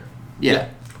 Sure. Yeah.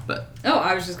 Oh,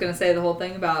 I was just gonna say the whole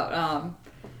thing about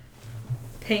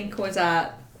Pink was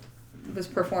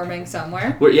performing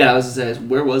somewhere. I was going to say,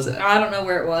 where was that? I don't know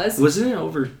where it was. Wasn't it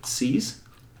overseas?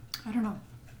 I don't know.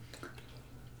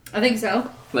 I think so.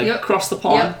 Like, Yep. across the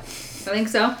pond? Yep. I think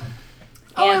so.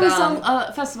 Oh, And, it was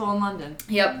a festival in London.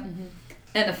 Yep.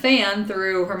 And a fan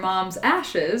threw her mom's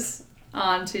ashes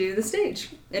onto the stage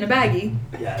in a baggie.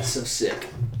 Yeah, it's so sick.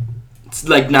 It's,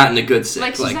 like, not in a good sick.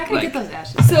 Like, she's not gonna get those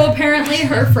ashes. So apparently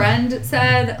her friend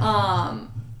said,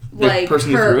 The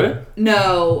person who threw it?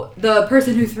 No, the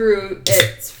person who threw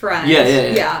its friend.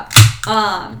 Yeah.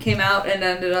 Came out and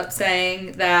ended up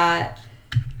saying that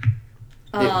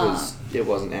It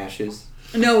wasn't ashes.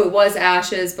 no, it was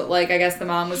ashes, but like I guess the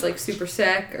mom was like super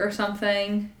sick or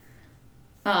something.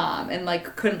 And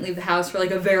like couldn't leave the house for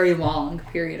like a very long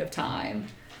period of time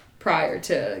prior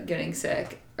to getting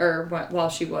sick or while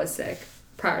she was sick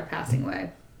prior to passing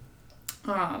away.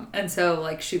 And so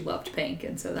like she loved Pink,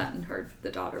 and so then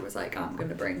the daughter was like, I'm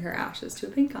gonna bring her ashes to a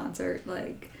Pink concert.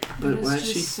 Like, But It's why'd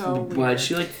just she? so Why'd weird.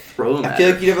 she like throw them? I at feel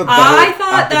her? like you'd have a better I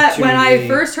thought that when I opportunity.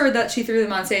 first heard that she threw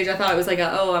them on stage, I thought it was like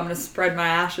I'm gonna spread my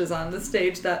ashes on the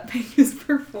stage that Pink is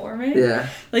performing. Yeah.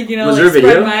 Like, you know, Was like there a video?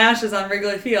 spread my ashes on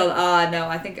Wrigley Field. No,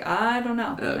 I don't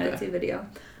know. Okay. I didn't see a video.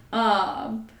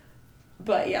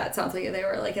 But yeah, it sounds like they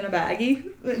were like in a baggie,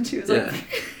 and she was like,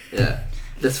 Yeah.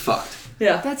 That's fucked.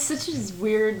 yeah, That's such a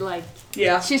weird, like,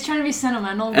 yeah, she's trying to be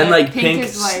sentimental, but And, like, Pink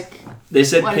Pink's- is like, They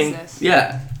said What is Pink. this?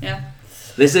 Yeah. yeah.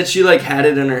 They said she like had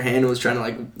it in her hand and was trying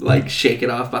to like shake it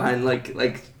off behind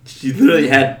like she literally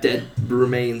had dead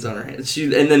remains on her hand.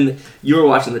 And then you were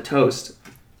watching the toast.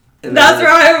 And That's then,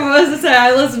 where I was to say.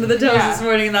 I listened to the toast Yeah. this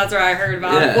morning, and that's where I heard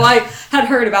about it. Yeah. Well, I had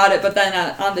heard about it, but then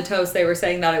on the toast they were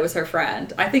saying that it was her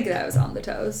friend. I think that was on the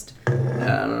toast. I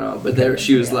don't know, but there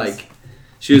she was like,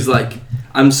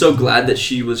 I'm so glad that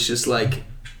she was just like,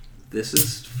 this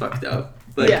is fucked up.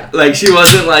 Like, Yeah. like she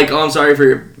wasn't like, oh, I'm sorry for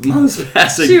your mom's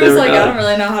passing. She was They were like, I going- don't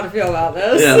really know how to feel about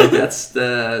this. Yeah, like that's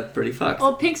pretty fucked.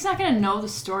 well, Pink's not gonna know the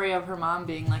story of her mom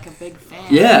being like a big fan.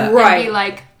 Yeah. And Right. be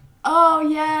like, oh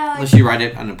yeah. Like, Unless you write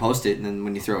it on a post-it, and then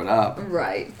when you throw it up,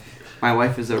 Right. my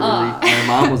wife is my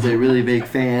mom was a really big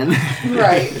fan.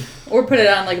 Right. Or put it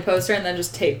on like a poster and then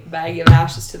just tape a baggie of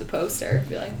ashes to the poster.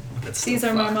 Be like, That's these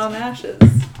still are my fucked. mom ashes.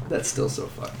 That's still so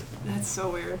fucked. that's so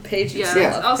weird. Paige, Yeah.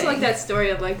 Yeah. It's also like that story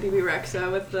of like BB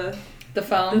Rexa with the The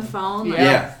phone. phone. Like,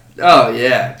 Yeah. Oh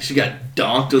yeah, she got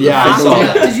donked with Yeah, a I football. saw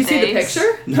that. Did you see the Thanks.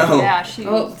 picture? No. Yeah, she.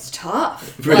 Oh, it's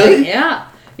tough. Really? Like, yeah.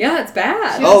 Yeah, it's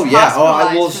bad. She was Oh yeah. Oh,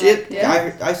 I well, hospitalized for shit.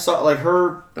 that. I saw like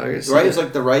her. I guess Right, it was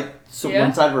like the right Yeah.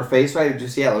 one side of her face. Right,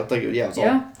 just it looked like it was all.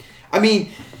 Yeah. I mean,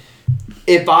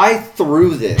 if I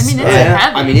threw this, I mean, it's right,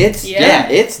 heavy. I mean, it's Yeah.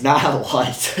 it's not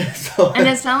light. So, And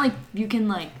it's not like you can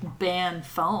like ban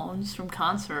phones from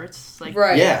concerts. Like,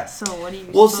 Right. yeah. So what do you?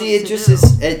 Well, supposed see, it to just do? is.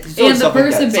 It's sort of And the stuff like that.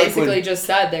 person It's like basically when- just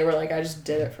said they were like, I just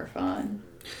did it for fun.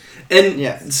 And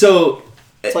Yeah. so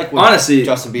It's like when honestly,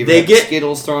 Justin Bieber they had get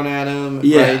Skittles thrown at him.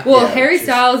 Yeah. right? Well, Yeah, Harry it's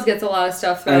just- Styles gets a lot of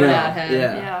stuff thrown I know, at him.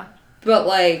 yeah. Yeah. But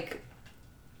like,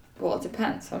 well, it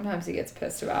depends. Sometimes he gets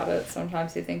pissed about it.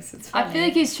 Sometimes he thinks it's funny. I feel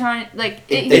like he's trying. Like,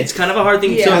 It's kind of a hard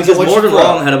thing Yeah. too So because what's Morgan your throw?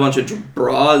 Wallen had a bunch of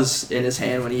bras in his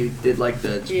hand when he did like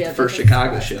the Yeah, first that's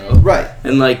Chicago disgusting. show, Right,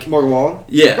 and like Morgan Wallen.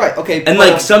 yeah, Right. Okay. And,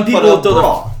 but like, some people but a throw the-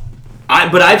 bra.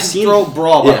 but I've You seen throw a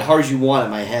bra, but Yeah. as hard as you want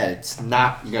at my head, it's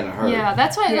not gonna hurt. yeah,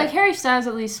 that's why Yeah. like Harry Styles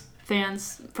at least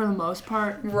fans for the most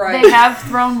part. Right. They have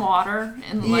thrown water,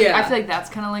 and like Yeah. I feel like that's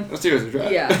kind of like. Let's do it.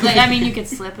 Right. Yeah. Like, I mean, you could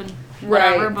slip and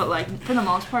whatever, Right. but like for the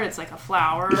most part, it's like a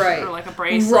flower Right. or like a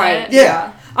bracelet. Right.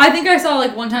 Yeah. I think I saw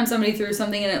like one time somebody threw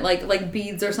something and it like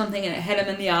beads or something and it hit him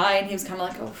in the eye and he was kind of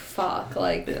like, oh fuck,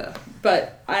 like. Yeah.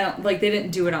 But I don't like they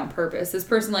didn't do it on purpose. This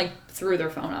person like threw their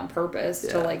phone on purpose to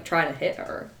Yeah. like try to hit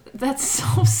her. That's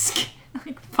so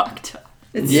fucked up.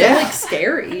 It's Yeah. so like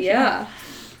scary. Yeah.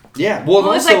 Yeah. Well,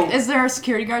 Well, it's also, like, is there a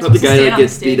security guard I hope the supposed guy to stand that on the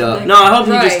gets stage? beat up. Like, No, I hope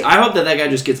Right. I hope that guy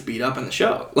just gets beat up in the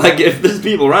show. Like if there's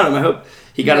people around him, I hope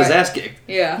he got his Right. ass kicked.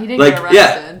 Yeah. he didn't Like, get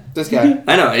yeah. arrested. this guy.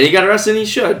 I know, and he got arrested. and He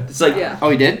should. It's like, Yeah. Oh,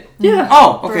 he did? yeah,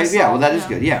 Oh, For okay. Yeah, well, that is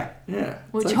assault, good. Yeah. yeah.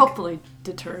 Which It's like- hopefully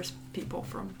deters people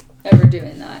from. Ever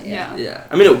doing that? Yeah. Yeah,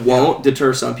 I mean, it won't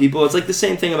deter some people. It's like the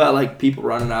same thing about like people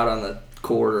running out on the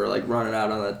court or like running out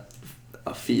on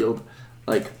a field.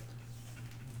 Like,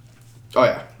 Oh,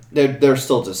 yeah. They're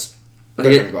still just, they're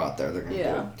Like going to go out there. They're going to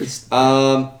Yeah. do it. it's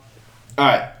All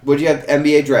right. What do you have?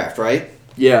 NBA draft, right?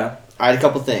 yeah. I had a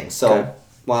couple things. So, Okay.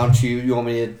 why don't you want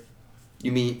me to,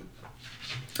 you meet,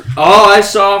 All I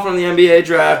saw from the NBA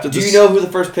draft. do you know who the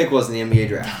first pick was in the NBA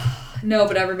draft? No,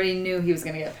 but everybody knew he was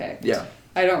gonna get picked. Yeah.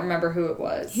 I don't remember who it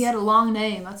was. He had a long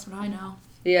name. That's what I know.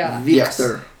 Yeah. Yes.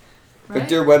 Victor. Right?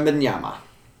 Victor Wembanyama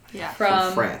Yeah.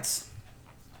 from France.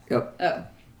 Oh.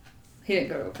 He didn't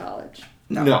go to college.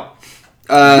 No.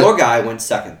 Your guy went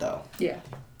second, though. Yeah.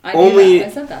 I Only knew that.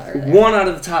 I said that earlier. One out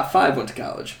of the top 5 went to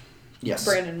college. Yes.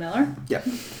 Brandon Miller.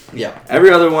 Yeah.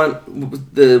 Every other one,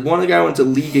 the guy went to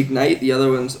League Ignite. The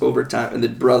other one's overtime, and the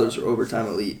brothers are overtime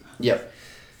elite. Yep.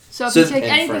 So if So- you take in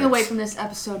anything France. away from this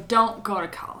episode, don't go to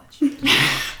college.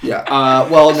 Yeah.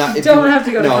 Well, not if Don't you, have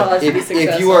to go to college to be If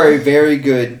successful. you are a very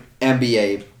good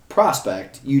NBA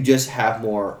prospect, you just have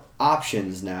more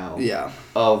options now. Yeah.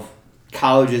 Of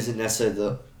college isn't necessarily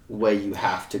the way you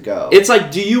have to go. It's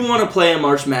like, do you want to play a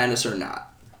March Madness or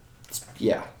not?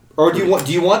 Yeah. Or do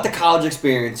you want the college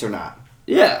experience or not?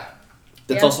 Yeah.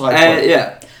 That's Yeah. also how I put it.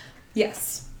 Yeah.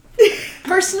 Yes.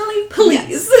 Personally,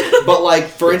 Please. But like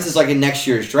for instance, like in next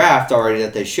year's draft already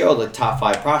that they showed, like top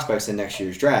 5 prospects in next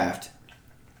year's draft,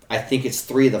 I think it's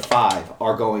 3 of the 5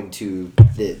 are going to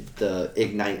the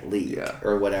Ignite League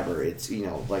or whatever. It's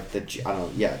like the I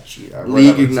don't know, or League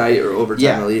whatever. Ignite or overtime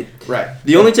Yeah. elite. Right.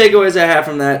 The only takeaways I have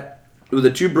from that were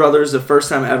the two brothers. The first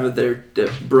time ever their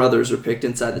brothers were picked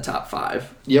inside the top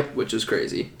 5. Yep. Which is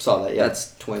crazy. Saw that. Yeah.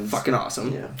 That's twins. Fucking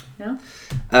awesome. Yeah.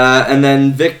 Yeah. And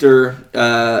then Victor,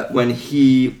 when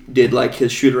he did like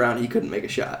his shoot around, he couldn't make a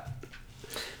shot.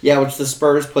 Yeah, which the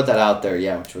Spurs put that out there.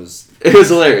 Yeah, which was It was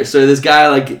hilarious. So this guy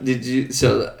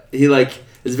he like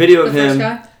this video of The him. first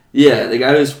guy? Yeah, the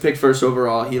guy who was picked first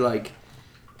overall. He like,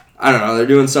 I don't know. They're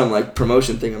doing some like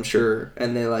promotion thing, I'm sure,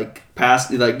 and they like pass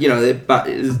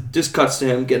it just cuts to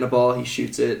him getting a ball. He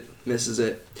shoots it, misses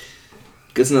it.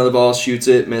 Gets another ball, shoots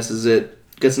it, misses it.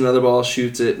 Gets another ball,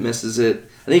 shoots it, misses it.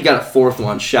 I think he got a fourth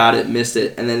one, shot it, missed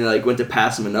it, and then he like went to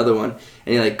pass him another one,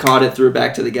 and he like caught it, threw it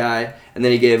back to the guy, and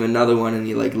then he gave him another one, and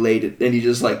he like laid it, and he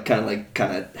just like kind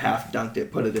of half dunked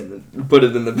it, put it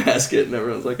in the basket, and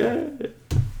everyone's like, eh.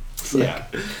 It's like, yeah.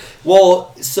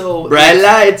 Well, so bright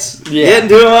lights, Yeah. getting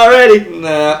to him already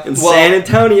Nah, in well, San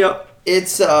Antonio.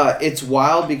 It's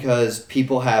wild because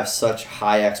people have such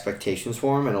high expectations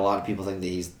for him, and a lot of people think that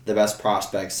he's the best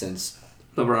prospect since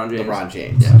LeBron James.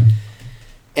 James. Yeah.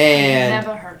 And I've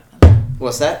never heard of him.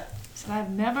 what's that? So I've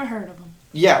never heard of him.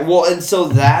 Yeah, well, and so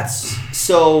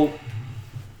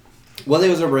one thing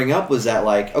I was gonna bring up was that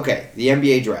like, okay, the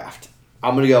NBA draft.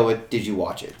 I'm gonna go with. Did you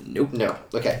watch it? Nope. No.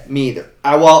 Okay, me either.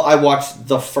 I watched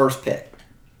the first pick,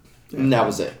 and that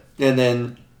was it. And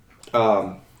then,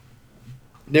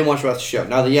 didn't watch the rest of the show.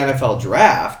 Now the NFL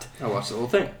draft, I watched the whole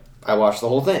thing. I watched the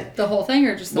whole thing. The whole thing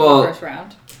or just the Well, first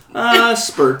round?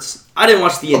 Spurts. I didn't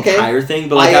watch the Okay. entire thing,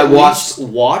 but like I I watched.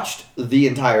 watched the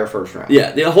entire first round.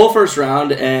 Yeah, the whole first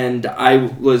round, and I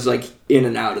was like in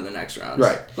and out of the next round.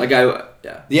 Right. Like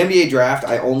The NBA draft,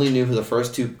 I only knew who the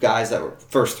first 3 guys that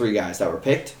were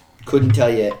picked. Couldn't tell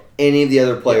you any of the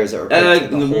other players that were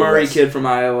picked. in the whole Murray list. kid from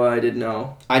Iowa, I didn't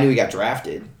know. I knew he got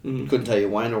drafted. Mhm. Couldn't tell you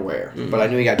when or where, Mhm. but I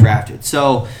knew he got drafted.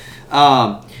 So,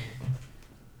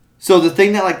 so the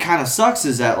thing that like kind of sucks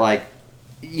is that like,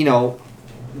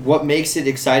 what makes it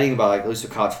exciting about like at least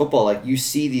with college football, like you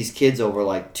see these kids over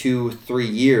like 2-3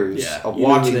 years Yeah, of you know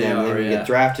who watching they them and are, then you yeah. get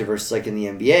drafted versus like in the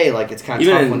NBA, like it's kind of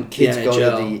Even tough in when kids the go to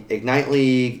NHL. the Ignite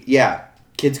League. Yeah,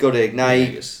 kids go to Ignite.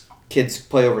 Vegas. Kids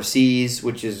play overseas,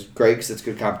 which is great because it's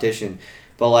good competition.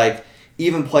 But like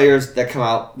even players that come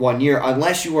out 1 year,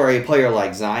 unless you are a player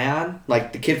like Zion,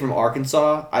 like the kid from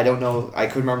Arkansas, I don't know, I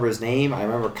couldn't remember his name. I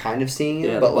remember kind of seeing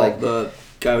him, Yeah, but like the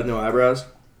guy with no eyebrows.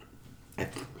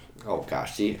 Oh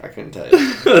gosh, see, I couldn't tell you.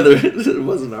 It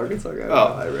wasn't an Arkansas guy.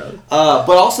 Oh. I really. But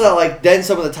also, like, then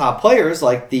some of the top players,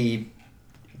 like the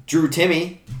Drew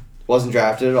Timme, wasn't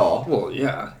drafted at all. Well,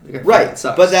 yeah. Right,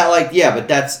 Sucks. but that, like, yeah, but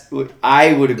that's,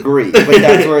 I would agree. But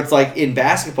that's where it's like in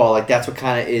basketball, like, that's what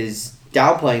kind of is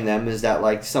downplaying them is that,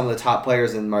 like, some of the top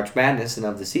players in March Madness and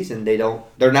of the season,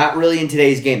 they're not really in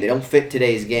today's game. They don't fit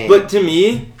today's game. But to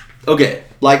me, okay.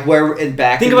 Like, where in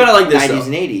back Think in about it like the this, 90s though.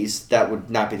 and 80s, that would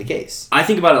not be the case. I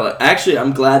think about it like, actually,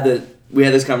 I'm glad that we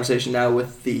had this conversation now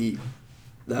with the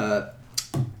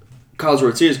College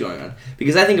World Series going on.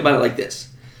 Because I think about it like this.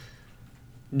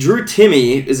 Drew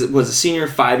Timme was a senior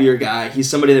 5-year guy. He's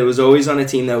somebody that was always on a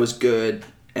team that was good.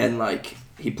 And, like,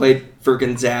 he played for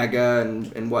Gonzaga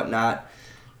and whatnot.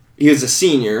 He was a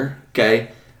senior,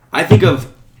 okay? I think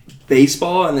of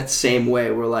baseball in that same way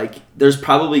where, like, there's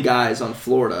probably guys on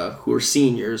Florida who are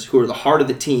seniors, who are the heart of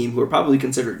the team, who are probably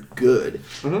considered good,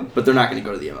 but they're not going to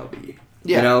go to the MLB.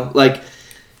 Yeah. You know? Like,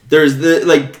 there's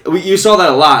you saw that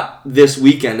a lot this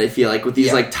weekend, I feel like, with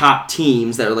these, like, top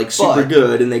teams that are, like, super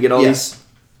good, and they get all these...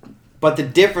 But the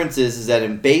difference is that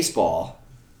in baseball,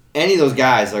 any of those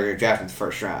guys are going to draft in the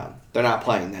first round. They're not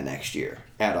playing that next year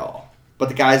at all. But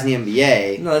the guys in the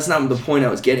NBA... No, that's not the point I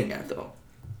was getting at, though.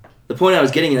 The point I was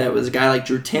getting at was a guy like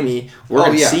Drew Timme. We're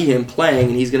going to see him playing,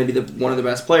 and he's going to be one of the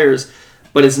best players.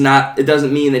 But it's not. It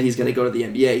doesn't mean that he's going to go to the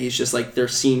NBA. He's just like their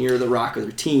senior, the rock of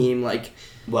their team. Like,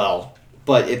 well,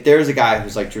 but if there's a guy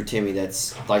who's like Drew Timme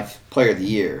that's like player of the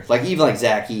year, like even like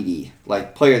Zach Edey,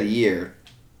 like player of the year,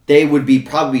 they would be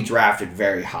probably drafted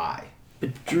very high.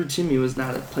 But Drew Timme was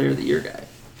not a player of the year guy.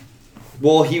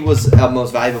 Well, he was a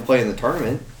most valuable player in the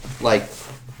tournament, like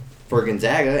for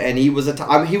Gonzaga, and he was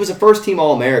he was a first team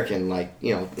All American, like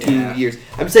 2 years.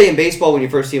 I'm saying in baseball, when you're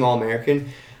first team All American,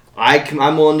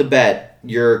 I'm willing to bet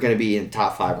you're going to be in the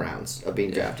top 5 rounds of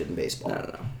being drafted in baseball. I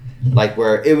don't know. Like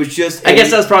where it was just. I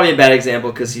guess that's probably a bad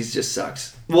example because he just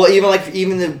sucks. Well,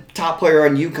 even the top player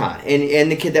on UConn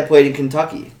and the kid that played in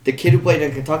Kentucky, the kid who played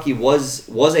in Kentucky was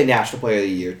a National Player of the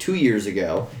Year 2 years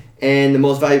ago, and the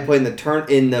most valuable player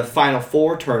in the Final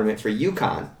Four tournament for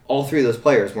UConn. All 3 of those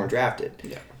players weren't drafted.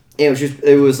 Yeah. And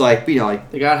it was like they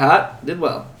got hot, did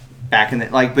well. Back in the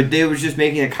but they was just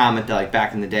making a comment that like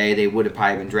back in the day they would have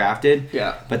probably been drafted.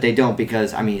 Yeah. But they don't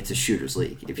because it's a shooters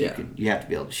league. If you have to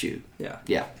be able to shoot. Yeah.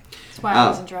 Yeah. That's why I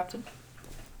wasn't drafted.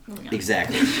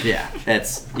 Exactly. Yeah.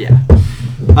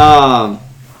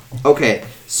 Okay.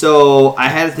 So I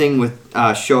had a thing with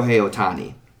Shohei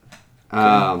Ohtani.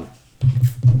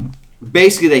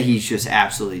 Basically that he's just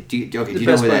absolutely. Do you know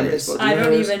who that is? I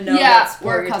don't even know what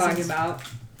sport you're talking about.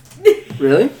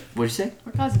 Really? What'd you say?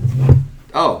 We're cousins.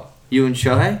 Oh, you and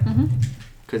Shohei? Mm-hmm.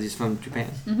 Because he's from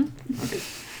Japan. Mm-hmm. Okay.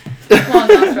 Long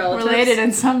lost relatives. Related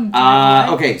in some.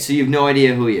 Okay, so you have no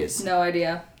idea who he is. No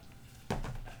idea.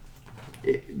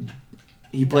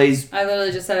 He plays. I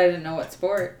literally just said I didn't know what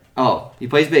sport. Oh, he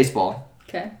plays baseball.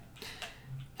 Okay.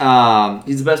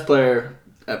 He's the best player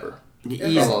ever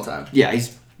of all time. Yeah,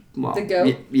 he's the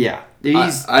GOAT. Yeah,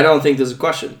 I don't think there's a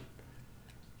question.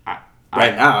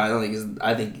 Right now,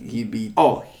 I think he'd be.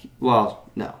 Oh, well,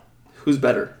 no. Who's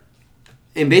better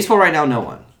in baseball right now? No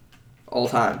one. All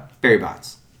time. Barry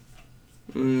Bonds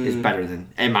is better than,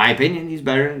 in my opinion, he's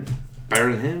better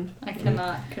than him. I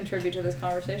cannot contribute to this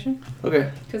conversation.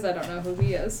 Okay. Because I don't know who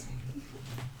he is.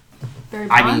 Barry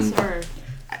Bonds or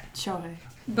Shohei?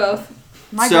 Both.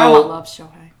 My grandma loves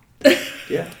Shohei.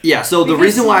 Yeah. So the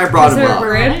reason why I brought him up.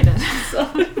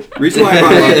 Reason why I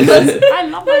brought him up. I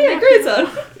love my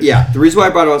grandson. Yeah, the reason why I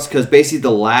brought him up is because basically the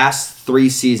last 3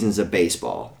 seasons of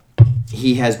baseball,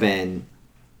 he has been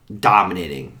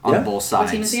dominating on both sides.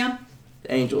 What team is he on?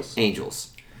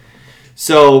 Angels.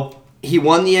 So he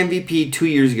won the MVP 2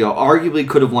 years ago. Arguably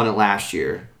could have won it last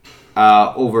year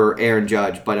over Aaron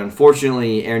Judge, but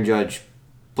unfortunately Aaron Judge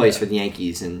plays for the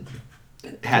Yankees and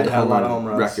had the home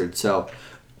run record, so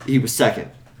he was second.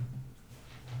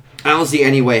 I don't see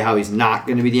any way how he's not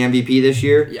going to be the MVP this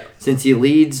year, since he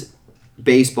leads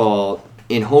baseball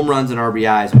in home runs and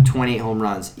RBIs with 28 home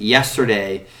runs.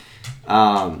 Yesterday,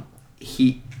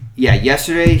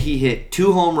 yesterday he hit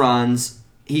 2 home runs.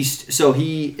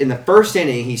 He in the first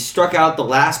inning he struck out the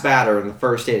last batter in the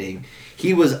first inning.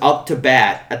 He was up to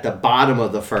bat at the bottom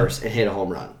of the first and hit a home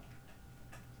run.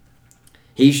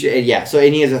 And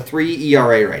he has a 3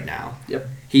 ERA right now. Yep.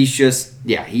 He's just,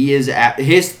 he is at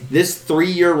this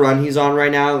 3-year run he's on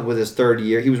right now with his 3rd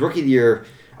year. He was rookie of the year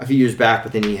a few years back,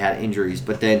 but then he had injuries.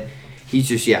 But then he's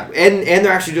just, and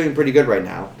they're actually doing pretty good right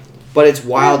now. But it's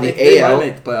wild. They might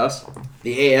make the playoffs.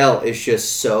 The AL is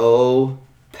just so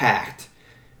packed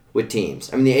with teams.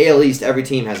 The AL East, every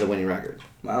team has a winning record.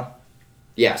 Wow.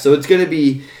 Yeah, so it's going to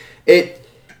be,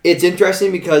 It's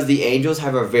interesting because the Angels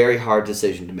have a very hard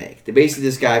decision to make. Basically,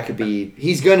 this guy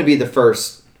he's going to be the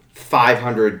first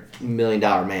 $500 million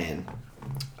man.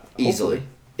 Easily. Hopefully.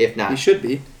 If not. He should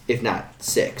be. If not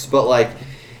 6. But, like,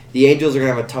 the Angels are going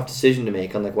to have a tough decision to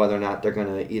make on, like, whether or not they're going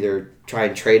to either try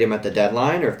and trade him at the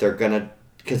deadline or if they're going to,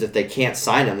 because if they can't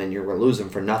sign him, then you're going to lose him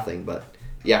for nothing. But,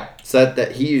 yeah. So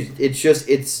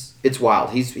it's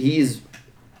wild. He's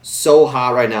so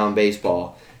hot right now in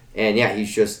baseball. And, yeah,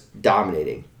 he's just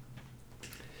dominating.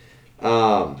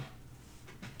 All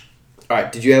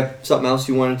right. Did you have something else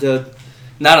you wanted to?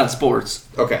 Not on sports.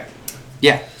 Okay.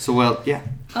 Yeah. So yeah.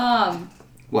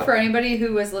 What? For anybody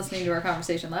who was listening to our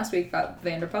conversation last week about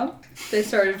Vanderpump, they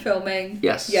started filming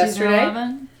Yes. yesterday, Season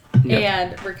 11? Yep.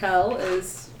 and Raquel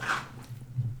it's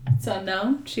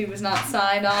unknown. She was not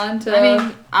signed on to. I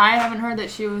mean, I haven't heard that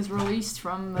she was released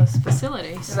from this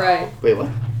facility. So right. Wait, what?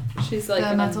 She's like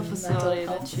The in mental a facility mental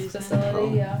that health she's in.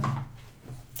 facility, Oh.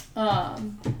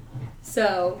 yeah.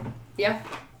 So yeah,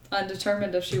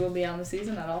 undetermined if she will be on the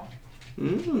season at all.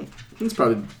 It's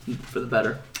probably for the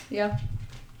better. Yeah.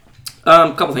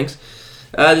 Couple things.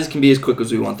 These can be as quick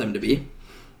as we want them to be.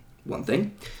 One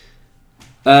thing.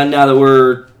 Now that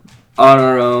we're on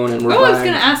our own and we're I was buying-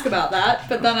 gonna ask about that,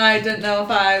 but then I didn't know if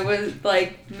I was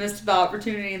missed the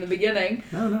opportunity in the beginning.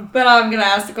 No. But I'm gonna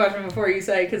ask the question before you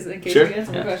say, because in case Sure, you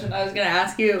answer yeah. the question, I was gonna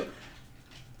ask you,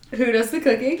 who does the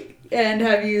cooking, and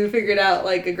have you figured out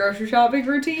like a grocery shopping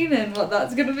routine and what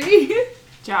that's gonna be?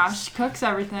 Josh cooks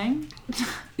everything.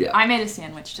 Yeah. I made a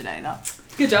sandwich today, though.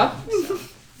 Good job.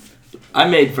 I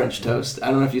made French toast.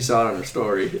 I don't know if you saw it on our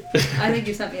story. I think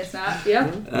you sent me a snap.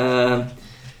 Yeah.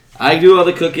 I do all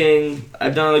the cooking.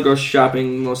 I've done all the grocery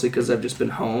shopping mostly because I've just been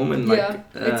home and Yeah.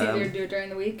 It's easier to do it during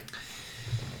the week.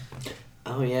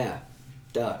 Oh yeah,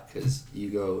 duh. Because you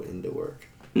go into work.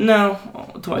 No,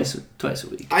 twice a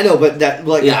week. I know, but that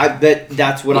Yeah. I bet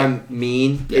that's what Yeah. I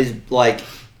mean Yeah. is like.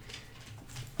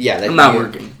 Yeah, that I'm not you-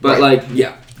 working, but right.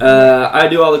 I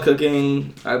do all the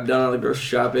cooking. I've done all the grocery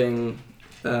shopping.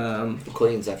 Who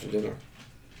cleans after dinner?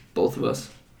 Both of us.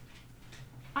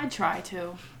 I try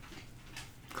to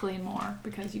clean more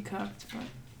because you cooked, but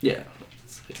Yeah.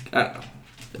 It's like, I don't know.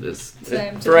 It is.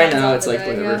 Same, For right depends now, on it's the like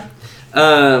day,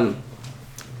 whatever.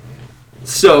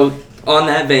 So, on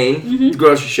that vein, Mhm.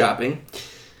 grocery shopping,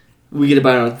 we get to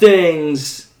buy our own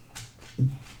things.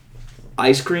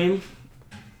 Ice cream.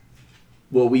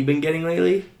 What we've been getting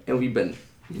lately, and we've been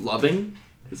loving,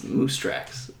 is Moose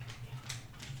Tracks.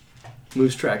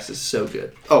 Moose Tracks is so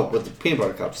good. Oh, with the peanut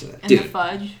butter cups in it. and Dude. the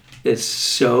fudge. It's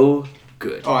so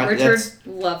good. Oh, Richard that's,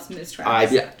 loves moose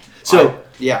tracks. Yeah. So,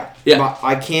 yeah. Yeah.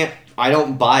 I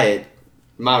don't buy it.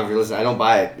 Mom, if you're listening, I don't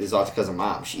buy it. It's all because of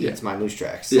Mom. She Yeah. eats my moose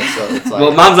tracks. Yeah. So it's like.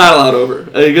 well, Mom's not allowed over.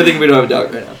 Good thing we don't have a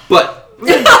dog right now. But,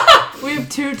 We have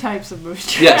two types of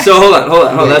moose tracks. yeah, so hold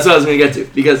on. That's what I was going to get to.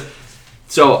 Because,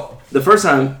 the first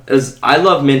time is I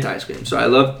love mint ice cream. So I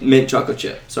love mint chocolate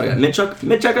chip. So I got mint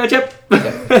chocolate chip.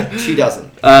 Okay. She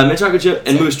doesn't. Mint chocolate chip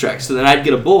and Moose Tracks. So then I'd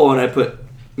get a bowl and I'd put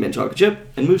mint chocolate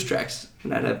chip and Moose Tracks.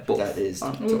 And I'd have both. That is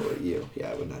on. totally you.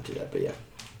 Yeah, I would not do that, but yeah.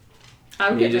 I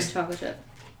would You get just- mint chocolate chip.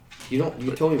 You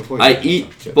told me before. You I did eat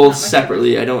chocolate chip. both Not my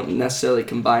separately. I don't necessarily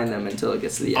combine them until it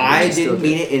gets to the end. I It's still didn't good.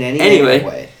 mean it in any Anyway. negative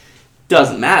way.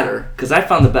 Doesn't matter because I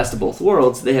found the best of both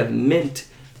worlds. They have mint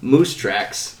Moose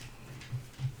Tracks,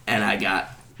 and I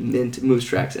got mint Moose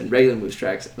Tracks and regular Moose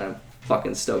Tracks, and I'm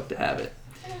fucking stoked to have it.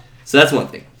 So that's one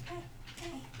thing.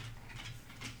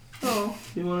 Oh,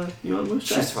 You want Moose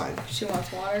Tracks? She's fine. she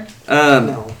wants water.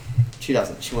 No, she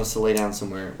doesn't. She wants to lay down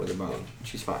somewhere with her bone.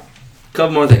 She's fine.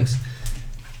 Couple more things.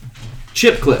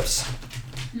 Chip clips.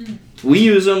 We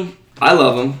use them. I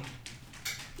love them.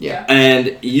 Yeah.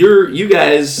 And you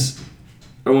guys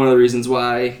are one of the reasons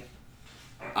why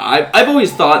I've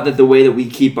always thought that the way that we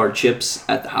keep our chips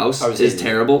at the house I was is hating it.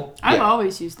 terrible. I've Yeah.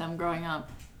 always used them growing up.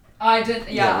 I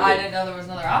didn't. Yeah, we I did. didn't know there was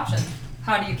another option.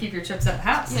 How do you keep your chips at the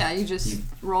house? Yeah, you just You-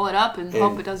 roll it up and and-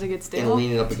 hope it doesn't get And stale.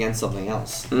 lean it up against something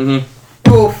else.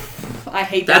 Mm-hmm. Oof, I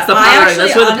hate that. That's the I Pyrex. actually,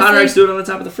 That's why the honestly, Pyrex do it on the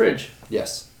top of the fridge.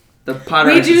 Yes. The Pyrex.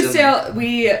 We do is in- still.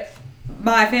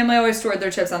 My family always stored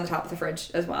their chips on the top of the fridge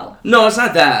as well. No, it's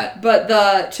not that. But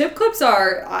the chip clips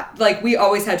are we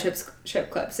always had chip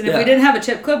clips, and if we Yeah. didn't have a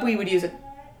chip clip, we would use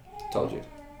Told you.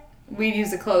 we'd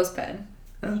use a clothespin.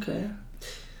 Okay.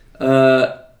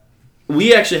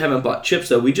 We actually haven't bought chips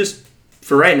though. We just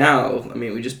for right now. I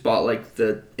mean, we just bought like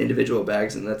the individual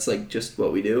bags, and that's like just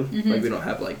what we do. Mhm. Like we don't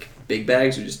have like big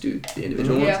bags. We just do the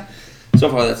individual ones. Yeah. So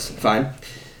far, that's fine.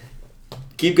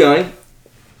 Keep going.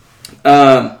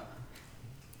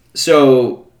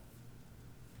 So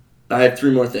I have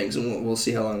 3 more things, and we'll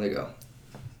see how long they go.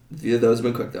 Those have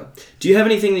been quick though. Do you have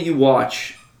anything that you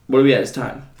watch? What are we at? It's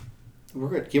time. We're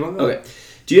good. Keep on going. Okay.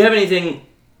 Do you have anything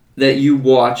that you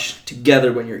watch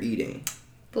together when you're eating?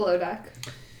 Below Deck.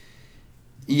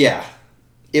 Yeah.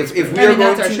 If we I are mean, going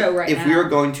that's our to show right if we now. are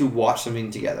going to watch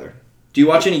something together, Do you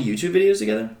watch any YouTube videos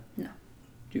together? No.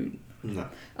 Dude. no.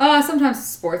 Sometimes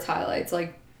sports highlights.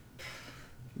 Like,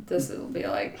 this will be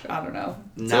like, I don't know.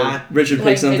 Not. So Richard Like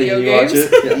picks something video and you watch games.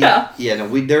 it? Yeah. Yeah, no.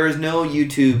 There is no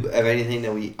YouTube of anything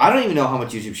that we. I don't even know how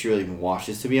much YouTube she really even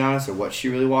watches, to be honest, or what she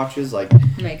really watches. Like,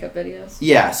 Makeup videos.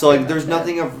 yeah. So like, there's That's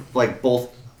nothing of like both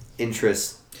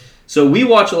interests So we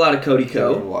watch a lot of Cody to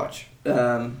Co. watch.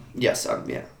 Yes.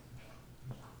 Yeah.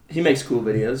 He makes cool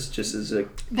videos, just as a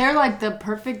They're like the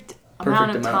perfect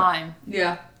amount of time.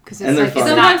 Yeah. Because And it's they're like, fun. it's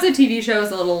Sometimes not, the TV show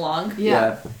is a little long.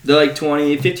 yeah. They're like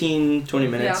 20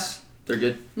 minutes. They're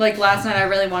good. Like last night, I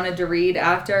really wanted to read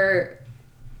after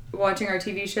watching our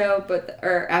TV show,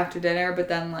 or after dinner, but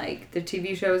then like the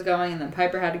TV show was going, and then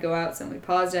Piper had to go out, so we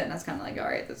paused it, and I was kind of like, all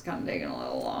right, this is kind of taking a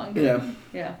little long. Yeah.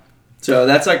 Yeah. So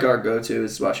that's like our go-to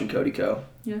is watching Cody Co.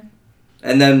 Yeah.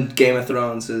 And then Game of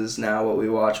Thrones is now what we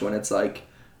watch when it's like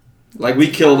we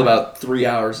killed about 3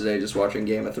 hours a day just watching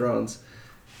Game of Thrones,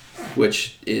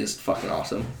 which is fucking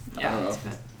awesome. I Yeah, don't know.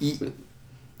 it's good.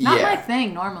 Yeah. Not my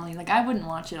thing normally. Like, I wouldn't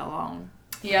watch it alone,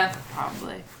 Yeah.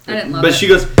 probably. I didn't love But it. she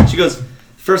goes,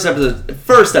 first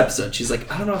episode, she's like,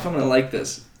 I don't know if I'm gonna like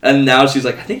this. And now she's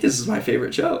like, I think this is my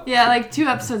favorite show. Yeah, like 2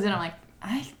 episodes in, I'm like,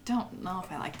 I don't know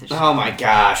if I like this show. Oh my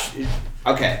gosh.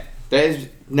 Okay. That is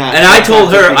not. And I told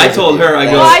her, I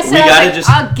go, Well, I said, we I was gotta like, just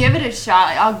I'll give it a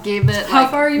shot. I'll give it How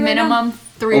like far are you in now? minimum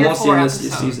 3 almost or 4 in episodes.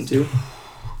 this season 2.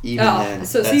 Even then,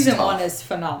 So that's season tough. 1 is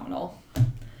phenomenal.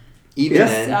 Even Yeah.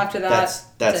 then, After that, that's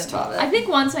didn't tough. love it. I think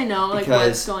once I know like Because-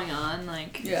 what's going on,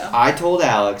 like Yeah. I told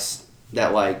Alex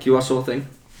that like You watch the whole thing?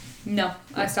 No,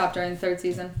 I stopped during the 3rd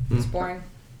season. It's boring.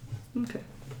 Okay.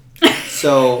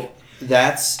 so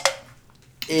that's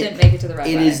Didn't it. make it to the red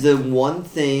It wedding. is the one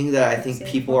thing that I think Seen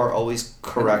it people before. are always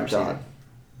correct I've never seen on.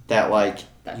 That like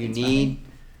That you means need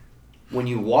when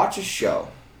you watch a show,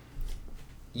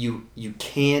 you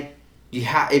can't you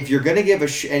have if you're gonna give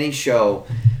any show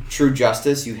true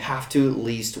justice, you have to at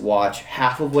least watch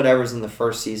half of whatever's in the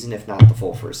first season, if not the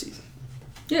full first season.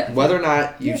 Yeah. Whether or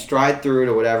not you Yeah. stride through it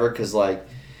or whatever, because like,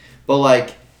 but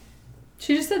like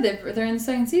She just said they're in the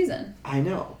 2nd season. I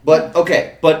know, but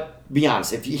okay, but be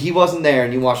honest, if he wasn't there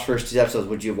and you watched the first 2 episodes,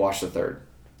 would you have watched the 3rd?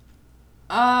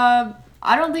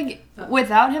 I don't think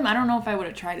without him, I don't know if I would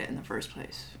have tried it in the first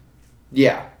place.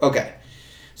 Yeah. Okay.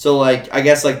 So like, I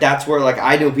guess like that's where like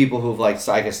I know people who've like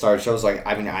I guess started shows like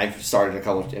I mean I've started a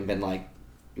couple and been like,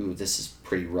 ooh, this is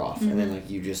pretty rough, and then like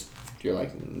you're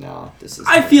like, no, this is.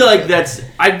 I feel like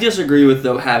I disagree with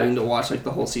though having to watch like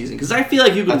the whole season because I feel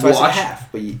like you could That's why I said watch.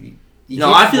 half, but you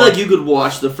No, can't I feel watch- like you could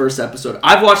watch the first episode.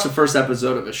 I've watched the first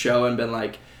episode of a show and been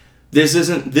like, this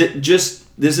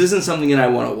isn't something that I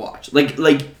want to watch.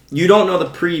 Like you don't know the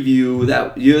preview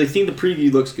that you think the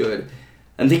preview looks good.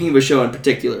 I'm thinking of a show in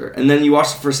particular, and then you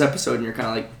watch the first episode and you're kind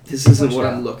of like, this isn't what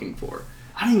I'm looking for.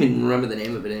 I don't even remember the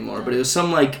name of it anymore, but it was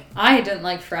some like. I didn't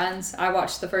like Friends. I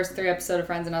watched the first 3 episodes of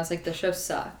Friends and I was like, the show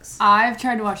sucks. I've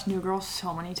tried to watch New Girl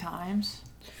so many times.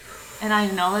 And I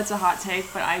know that's a hot take,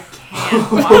 but I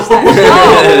can't watch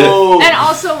that show. And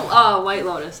also, White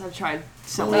Lotus. I've tried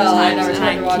so many Well, I times, never and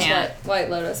tried to watch can't. White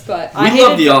Lotus, but We I love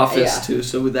hated- The Office yeah. too,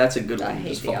 so that's a good I one to hate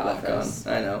just The fall back on. Office.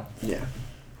 I know. Yeah.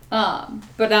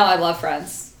 But now I love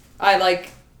Friends. I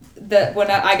like that when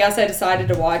I guess I decided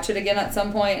to watch it again at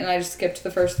some point, and I just skipped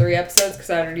the first 3 episodes because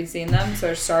I'd already seen them.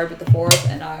 So I started with the 4th,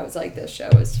 and I was like, this show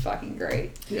is fucking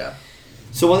great. Yeah.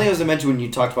 So one thing I was to mention when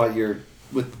you talked about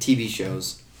with TV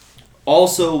shows,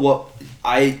 also what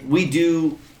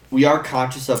we are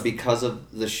conscious of because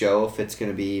of the show if it's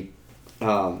going to be,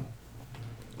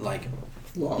 like,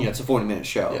 Long. it's a 40-minute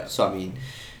show. Yeah. So I mean,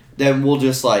 then we'll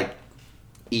just like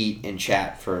eat and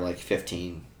chat for like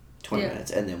 15, 20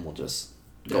 minutes, and then we'll just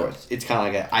go. Yeah. It's kind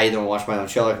of like I either watch my own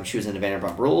show like when she was in the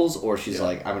Vanderpump Rules, or she's Yeah.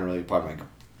 like I'm gonna really be part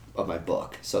of my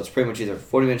book. So it's pretty much either a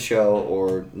 40-minute show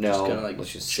or no. Just kind of like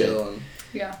let's just chill. sit. And,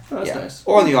 Yeah. oh, that's Yeah. nice.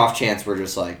 Or on the off chance we're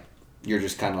just like you're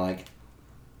just kind of like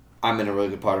I'm in a really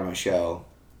good part of my show.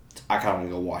 I kind of want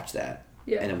to go watch that,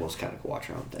 Yeah. and then we'll just kind of go watch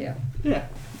our own thing. Yeah. Yeah.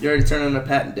 You're already turning on a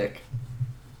Pat and Dick.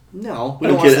 No, we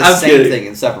I'm don't watch kidding, the I'm same kidding. thing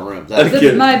in separate rooms. I'm That's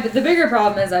kidding. The bigger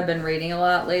problem is I've been reading a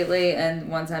lot lately, and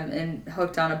once I'm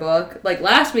hooked on a book, like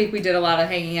last week we did a lot of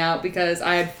hanging out because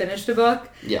I had finished a book,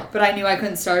 yeah. but I knew I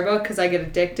couldn't start a book because I get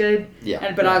addicted.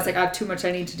 Yeah. But I was like, I have too much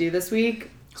I need to do this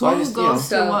week. So I Who just, goes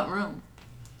So- to what room?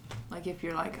 Like if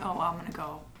you're like, oh, I'm gonna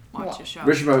go watch a show.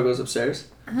 Richard probably goes upstairs.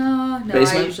 No,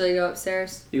 Basement? I usually go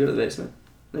upstairs. You go to the basement.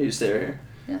 No, you just stay right here.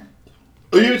 Yeah.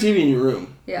 Oh, you have a TV in your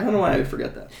room. Yeah. I don't know why I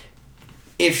forget that.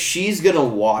 if she's gonna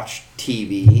watch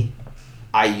TV,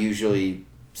 I usually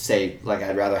say like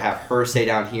I'd rather have her stay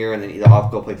down here and then either I'll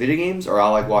go play video games or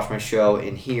I'll like watch my show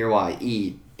in here while I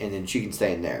eat and then she can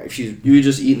stay in there. If she's You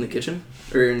just eat in the kitchen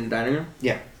or in the dining room?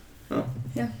 Yeah. Oh.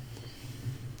 Yeah.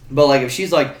 But like if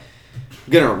she's like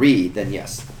gonna read, then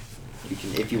yes, you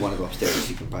can. If you want to go upstairs,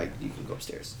 you can go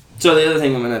upstairs. So the other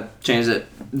thing I'm gonna change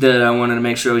that I wanted to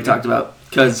make sure we talked about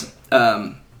because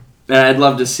and I'd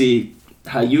love to see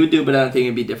how you would do, but I don't think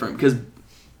it'd be different because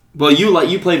well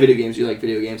you play video games, you like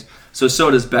video games, so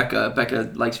does Becca.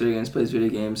 Becca likes video games, plays video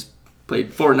games,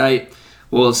 played Fortnite.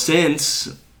 Well, since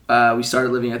we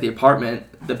started living at the apartment,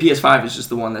 the PS5 is just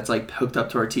the one that's like hooked up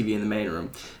to our TV in the main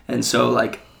room, and so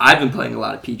like I've been playing a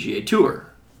lot of PGA Tour,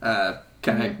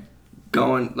 kind of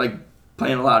going like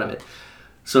playing a lot of it.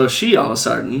 So she all of a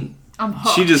sudden,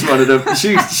 she just wanted to.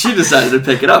 She decided to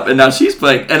pick it up, and now she's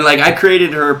playing. And like I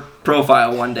created her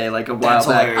profile one day, like a while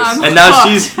back, and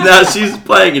now she's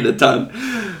playing it a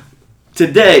ton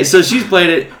today. So she's played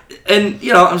it, and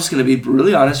you know I'm just gonna be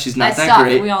really honest. She's not that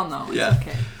great. We all know. It's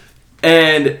okay.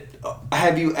 And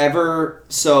have you ever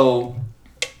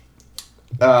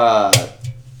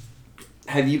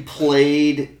have you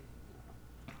played?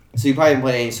 So you probably haven't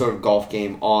played any sort of golf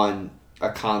game on a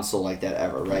console like that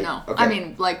ever, right? No. Okay. I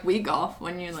mean, like we golf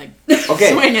when you like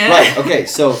okay, swing it. Right. Okay.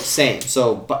 So same.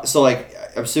 So like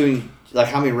I'm assuming like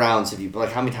how many rounds have you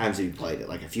like how many times have you played it?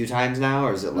 Like a few times now,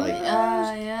 or is it like?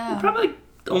 Yeah. probably like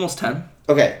almost 10.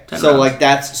 Okay. 10 so rounds. like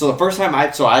that's so the first time I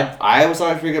always thought I was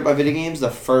pretty good about video games. The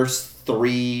first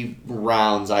 3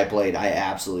 rounds I played, I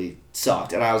absolutely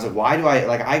sucked, and I was like, why do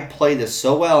I play this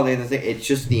so well? And then the thing, it's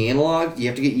just the analog. You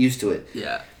have to get used to it.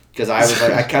 Yeah. Because I was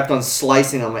like, I kept on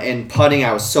slicing them, and putting,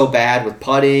 I was so bad with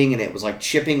putting, and it was like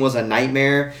chipping was a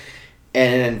nightmare.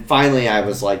 And then finally, I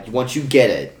was like, once you get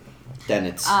it, then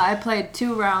it's. I played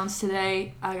 2 rounds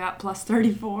today. I got plus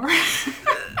 34.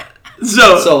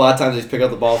 So a lot of times they just pick up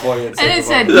the ball for you. And it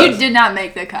said, you did not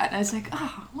make the cut. And I was like,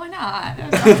 oh, why not? It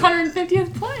was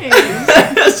 150th place.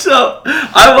 So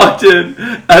I walked in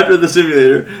after the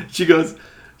simulator. She goes,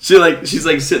 she's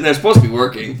like sitting there, supposed to be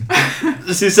working.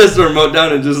 She sets the remote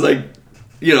down and just like,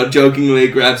 you know, jokingly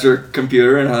grabs her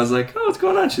computer. And I was like, oh, what's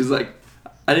going on? She's like,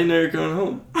 I didn't know you were going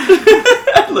home.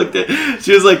 I looked at,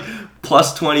 she was like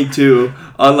plus 22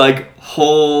 on like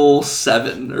hole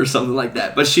 7 or something like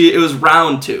that. But it was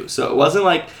round 2, so it wasn't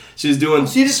like she was doing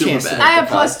super bad. I had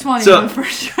plus 20 in the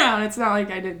first round. It's not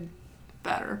like I did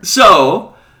better.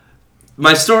 So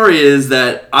my story is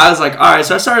that I was like, all right.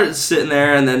 So I started sitting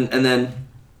there, and then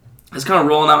I was kind of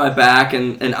rolling out my back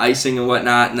and icing and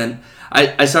whatnot, and then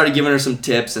I started giving her some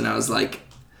tips, and I was like,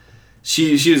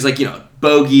 she was like, you know,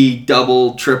 bogey,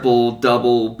 double, triple,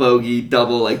 double, bogey,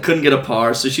 double, like couldn't get a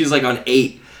par, so she was like on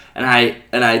 8, and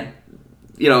I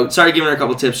you know, started giving her a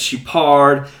couple tips. She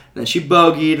parred, and then she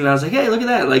bogeyed, and I was like, hey, look at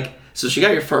that, like, so she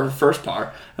got your first par,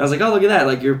 and I was like, oh, look at that,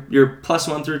 like you're plus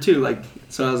 1 through 2, like,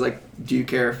 so I was like, do you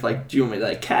care if like, do you want me to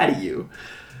like caddy you?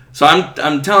 So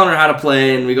I'm telling her how to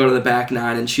play, and we go to the back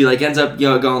 9, and she like ends up, you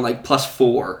know, going like plus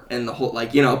 4 in the whole,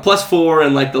 like, you know, plus 4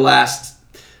 in like the last,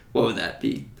 what would that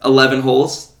be, 11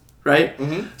 holes, right?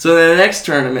 Mm-hmm. So then the next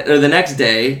tournament or the next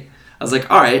day, I was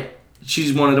like, all right,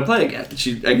 she wanted to play again.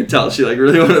 I could tell she like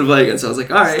really wanted to play again. So I was like,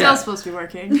 all right, Still supposed to be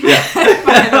working. Yeah.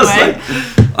 I was like,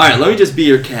 all right, let me just be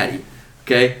your caddy.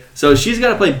 Okay, so she's got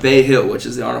to play Bay Hill, which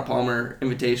is the Arnold Palmer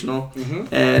Invitational,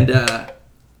 and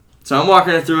so I'm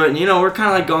walking her through it, and you know we're kind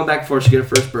of like going back and forth. She get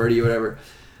her first birdie or whatever,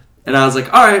 and I was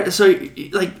like, all right, so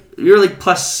like you're like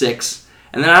plus 6,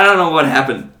 and then I don't know what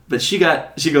happened, but she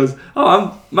goes,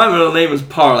 oh, my middle name is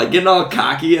Par, like getting all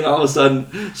cocky, and all of a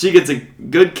sudden she gets a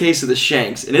good case of the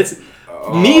shanks, and it's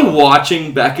me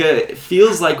watching Becca. It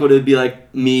feels like what it'd be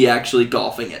like me actually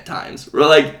golfing at times, where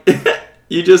like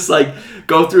you just like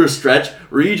go through a stretch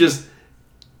where you just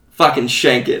fucking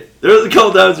shank it. There was a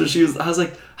couple times where I was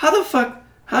like, how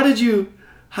did you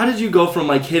go from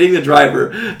like hitting the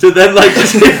driver to then like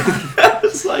just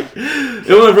it's like it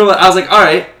went from I was like, all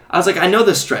right, I know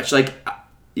this stretch, like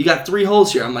you got 3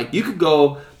 holes here. I'm like, you could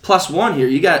go plus 1 here.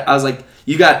 You got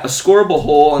a scoreable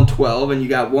hole on 12, and you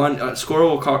got a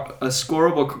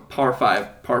scoreable par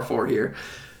 5, par 4 here.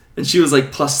 And she was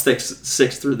like plus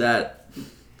 6 through that.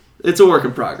 It's a work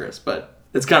in progress, but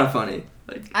it's kind of funny.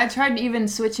 Like I tried even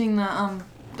switching the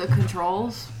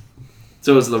controls.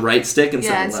 So it was the right stick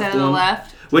instead of the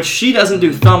left. Which she doesn't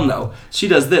do thumb though. She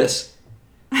does this.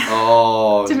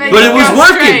 Oh, but it was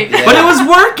working. Yeah. But it was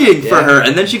working for her,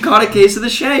 and then she caught a case of the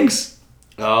shanks.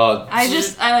 Oh, I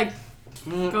like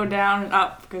go down and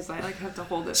up because I like have to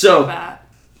hold it so fat.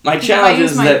 My challenge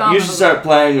is that you should start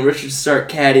playing, and Richard should start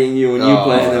caddying you when you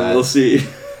play, and then we'll see.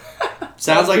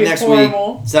 Sounds like Be next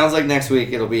horrible. week. Sounds like next week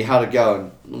it'll be how to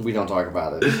go, and we don't talk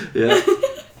about it. Yeah.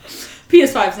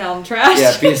 PS5's now in trash.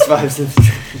 Yeah, PS5's.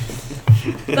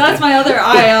 That's my other.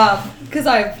 Because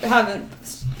I haven't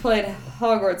played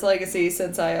Hogwarts Legacy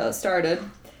since I started,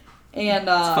 and It's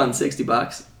fun,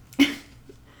 $60.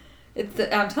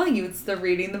 I'm telling you, it's the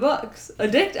reading the books. I'm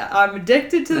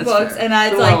addicted to the That's books, fair. and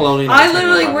it's Don't like want lonely nights I hanging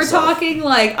literally by we're myself. talking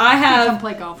like I Come have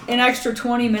play golf. an extra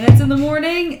 20 minutes in the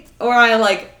morning, or I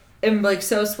like am like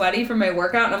so sweaty from my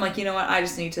workout, and I'm like, you know what, I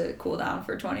just need to cool down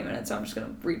for 20 minutes, so I'm just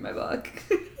gonna read my book.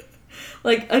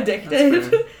 Like That's addicted.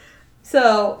 fair.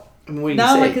 So I mean, what do you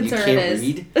now say? my You concern can't is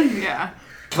read? Yeah.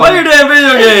 Play your damn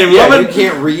video game, Yeah, woman. you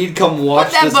can't read. Come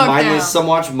watch that this book mindless. down.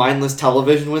 Watch mindless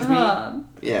television with me.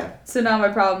 Yeah. So now my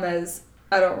problem is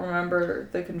I don't remember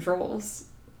the controls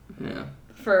Yeah.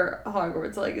 for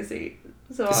Hogwarts Legacy.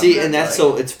 So I'm See, gonna, and that's like,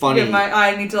 so it's funny.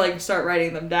 I need to like start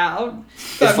writing them down.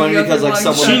 So It's I'm funny gonna go because, through like,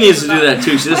 one someone- She needs to do that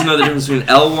too. She doesn't know the difference between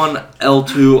L1,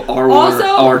 L2, R1, Also-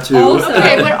 R2. also-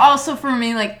 Okay, but also for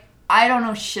me, like, I don't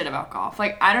know shit about golf.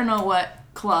 Like, I don't know what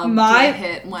club My to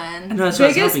hit I when. know that's what I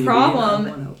was biggest helping you, but yeah, problem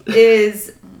L1, L2.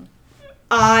 is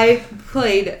I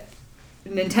played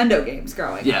Nintendo games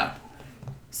growing up. Yeah.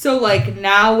 So like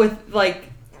now with like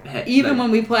Hey, even like-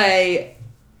 when we play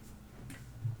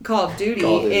Call of Duty,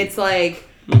 Call of Duty. it's like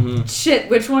Mhm. shit,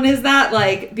 which one is that?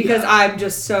 Like because Yeah. I'm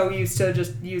just so used to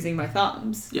just using my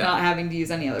thumbs, Yeah. not having to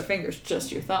use any other fingers,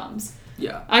 just your thumbs.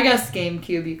 Yeah. I guess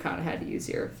GameCube you kind of had to use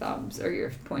your thumbs or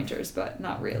your pointers, but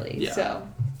not really. Yeah. So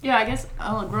Yeah, I guess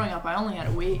growing up, I only had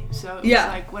a Wii, so it was Yeah.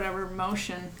 like whatever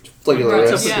motion. Flick of the Right.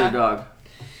 What's up wrist. with Yeah. your dog?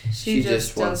 she just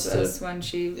just wants does to- this when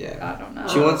she yeah. I don't know.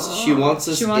 She wants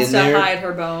us She wants in to there. hide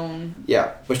her bone. Yeah,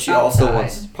 but she also outside.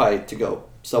 wants probably to go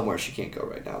somewhere she can't go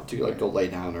right now to like go lay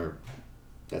down or.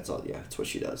 That's all. Yeah, that's what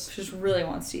she does. She just really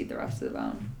wants to eat the rest of the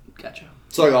bone. Gotcha.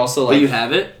 So like also But like you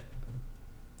have it?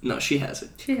 No, she has it.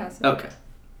 She has it. Okay.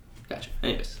 Gotcha.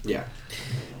 Anyways. yeah,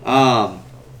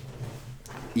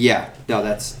 yeah. No,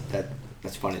 that's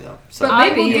funny though. So But I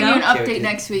maybe, will you give you know? an Can't update wait to-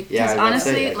 next week. Yeah, Because I was gonna say,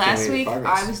 honestly, I can't last wait to week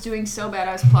progress. I was doing so bad.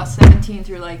 I was plus 17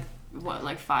 through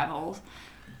like 5 holes.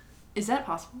 Is that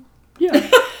possible? Yeah.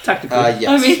 Technically. yes.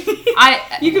 I mean,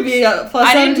 you could be a plus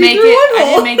I didn't 17 make through it. one I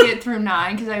hole. didn't make it through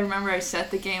 9 because I remember I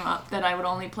set the game up that I would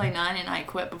only play 9 and I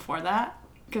quit before that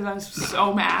because I was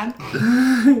so mad.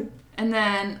 And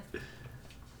then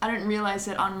I didn't realize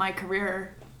that on my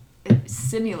career it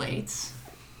simulates,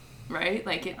 right?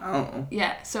 Like it. Oh.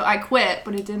 Yeah. So I quit,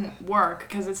 but it didn't work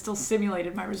because it still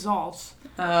simulated my results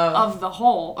Oh. of the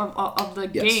whole of the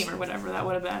Yes. game or whatever that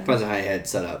would have been. Depends on how you had it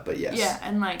set up, but yes. Yeah,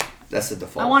 and like That's the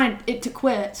default. I wanted it to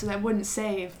quit so that it wouldn't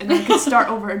save, and then I could start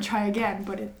over and try again,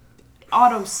 but it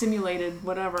auto simulated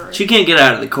whatever. She can't get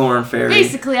out of the corn fairy.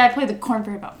 Basically, I played the Corn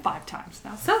Fairy about 5 times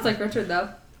now. Sounds like Richard though.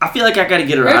 I feel like I gotta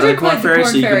get her out of the Richard corn played the fairy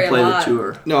Corn so you Fairy can a play the lot.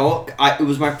 tour. No, it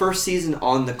was my first season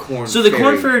on the corn. So the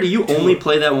corn fairy, do you tour. only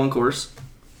play that one course?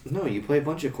 No, you play a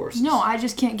bunch of courses. No, I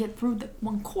just can't get through the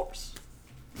one course.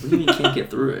 What do you mean you can't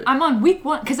get through it? I'm on week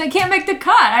 1 because I can't make the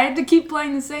cut. I have to keep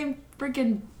playing the same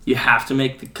freaking. You have to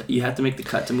make the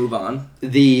cut to move on.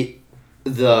 The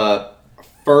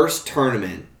first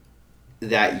tournament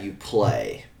that you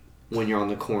play when you're on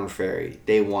the corn fairy,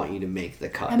 they want you to make the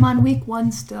cut. I'm on week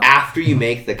 1 still. After you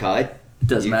make the cut, It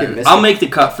doesn't You can matter. miss I'll it. make the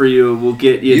cut for you. We'll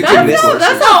get you. You to can the miss courses. it.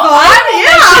 That's not fun.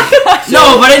 Yeah.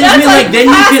 No, but I just mean like then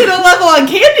you passing can. a level on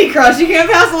Candy Crush. You can't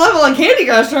pass a level on Candy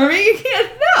Crush for me. You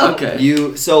can't. No.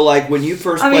 Okay. so like when you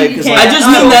first I mean, play, you because can't. I just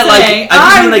I'm mean that like saying, I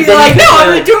just I mean would like be then like, you can no, play I'm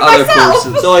gonna like do it other myself.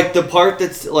 courses. so like the part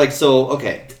that's like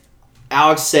okay.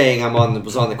 Alex saying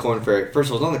was on the corn fairy. First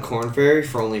of all, I was on the corn fairy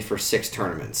for 6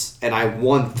 tournaments, and I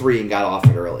won 3 and got off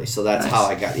it early. So that's Nice. how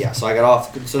I got. Yeah, so I got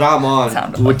off. So now I'm on.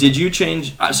 What did you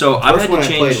change? So I've First had one to I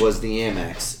played change was the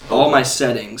Amex. all my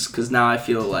settings because now I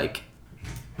feel like.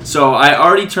 So I've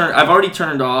already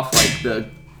turned off like the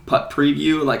putt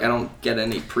preview. Like I don't get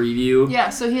any preview. Yeah,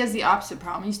 so he has the opposite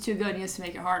problem. He's too good. He has to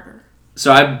make it harder.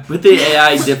 So I put the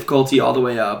AI difficulty all the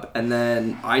way up, and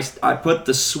then I put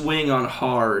the swing on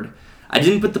hard. I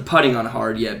didn't put the putting on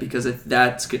hard yet because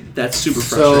that's super frustrating.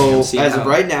 So Seeing as how- of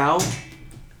right now,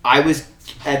 I was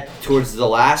towards the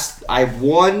last. I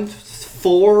won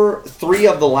 3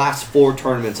 of the last 4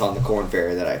 tournaments on the corn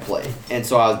fairy that I played, and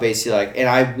so I was basically like, and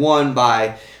I won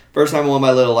by. First time I won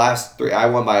by the last 3. I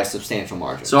won by a substantial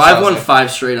margin. So I've I was won like,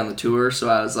 5 straight on the tour. So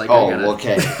I was like, Oh, I gotta,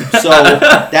 okay. So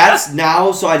that's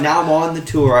now. So now I'm on the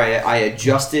tour. I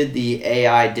adjusted the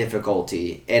AI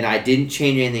difficulty, and I didn't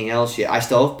change anything else yet. I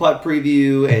still have putt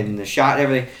preview and the shot and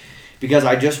everything, because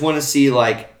I just want to see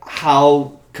like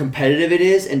how competitive it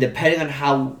is, and depending on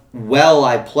how well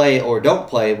I play or don't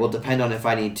play will depend on if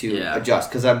I need to Yeah. adjust.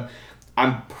 Because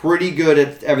I'm pretty good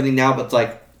at everything now, but it's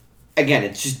like, again,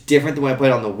 it's just different than when I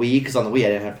played on the Wii, because on the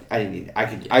Wii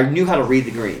I knew how to read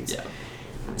the greens. Yeah.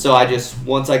 So I just,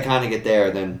 once I kind of get there,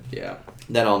 then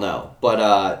I'll know.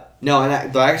 But no, and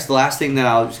I guess the last thing that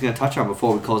I was just going to touch on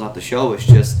before we close out the show was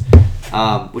just,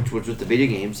 which was with the video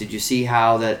games. Did you see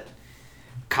how that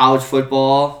college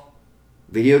football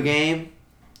video game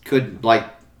could like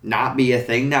not be a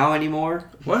thing now anymore?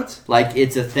 What? Like,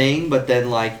 it's a thing, but then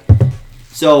like,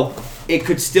 so it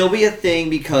could still be a thing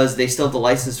because they still have the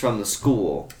license from the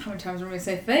school. How many times are we going to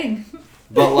say thing?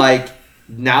 But like,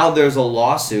 now there's a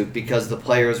lawsuit because the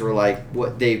players were like,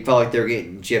 what they felt like they were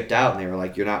getting gypped out, and they were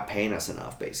like, you're not paying us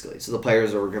enough, basically. So the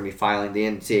players were going to be filing the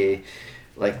NCAA,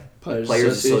 like Players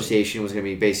Association was going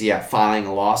to be basically filing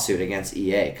a lawsuit against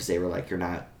EA because they were like, you're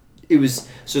not. It was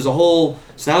so there's a whole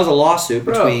so now there's a lawsuit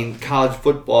between college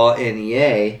football and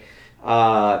EA.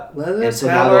 And so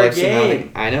now they're like,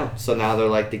 game. I know. So now they're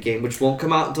like the game, which won't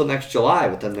come out until next July.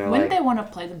 But then they're Wouldn't like, they want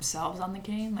to play themselves on the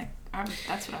game? Like,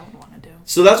 that's what I would want to do.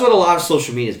 so that's what a lot of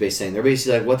social media is basically saying. They're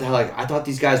basically like, what the hell? Like, I thought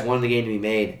these guys wanted the game to be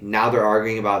made. Now they're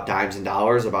arguing about dimes and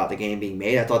dollars about the game being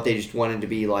made. I thought they just wanted to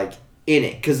be like in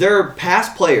it because they're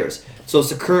past players. So it's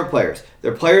the current players.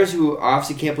 They're players who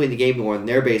obviously can't play in the game anymore, and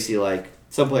they're basically like,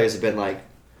 some players have been like,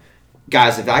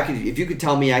 guys, if you could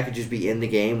tell me I could just be in the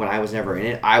game when I was never in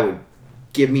it, I would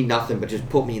give me nothing but just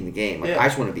put me in the game. Like, I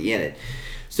just want to be in it.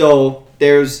 So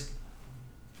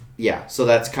so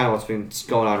that's kind of what's been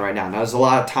going on right now. Now there's a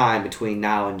lot of time between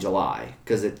now and July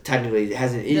because it technically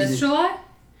hasn't. This July?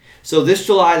 So this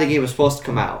July the game was supposed to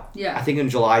come out. Yeah. I think on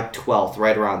July 12th,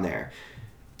 right around there.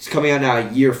 It's coming out now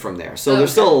a year from there. So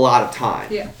there's still a lot of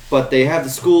time. Yeah. But they have the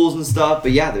schools and stuff.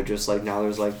 But yeah, they're just like, now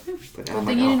there's like. Good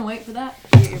thing you didn't wait for that.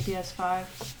 You get your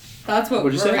PS5. That's what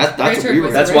What'd you say?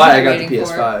 That's why I got the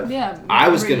PS5. Yeah. I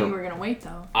was You gonna. were gonna wait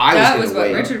though. That was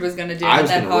what Richard was going to do. I And was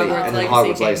then gonna wait, Hogwarts and then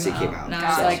Legacy Hogwarts Legacy came out.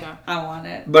 Now So- it's like, I want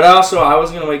it. But also, I was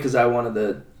gonna wait because I wanted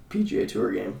the PGA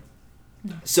Tour game.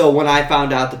 So when I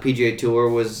found out the PGA Tour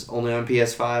was only on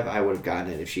PS5, I would have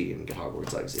gotten it if she didn't get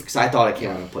Hogwarts Legacy because I thought it came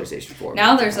out on PlayStation 4.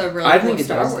 Now there's a really I cool think it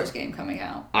Star does. Wars game coming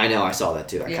out. I know, I saw that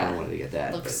too. I kind Yeah. of wanted to get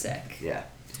that. Looks but- sick. Yeah.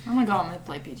 I'm gonna go home and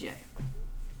play PGA.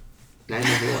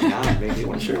 Maybe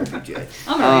one sure PGA.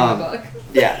 I'm going to read the book.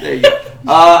 Yeah, there you go.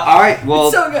 All right, well,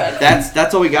 It's so good.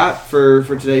 that's all we got for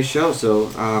today's show. So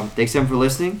thanks everyone for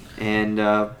listening, and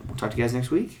we'll talk to you guys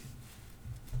next week.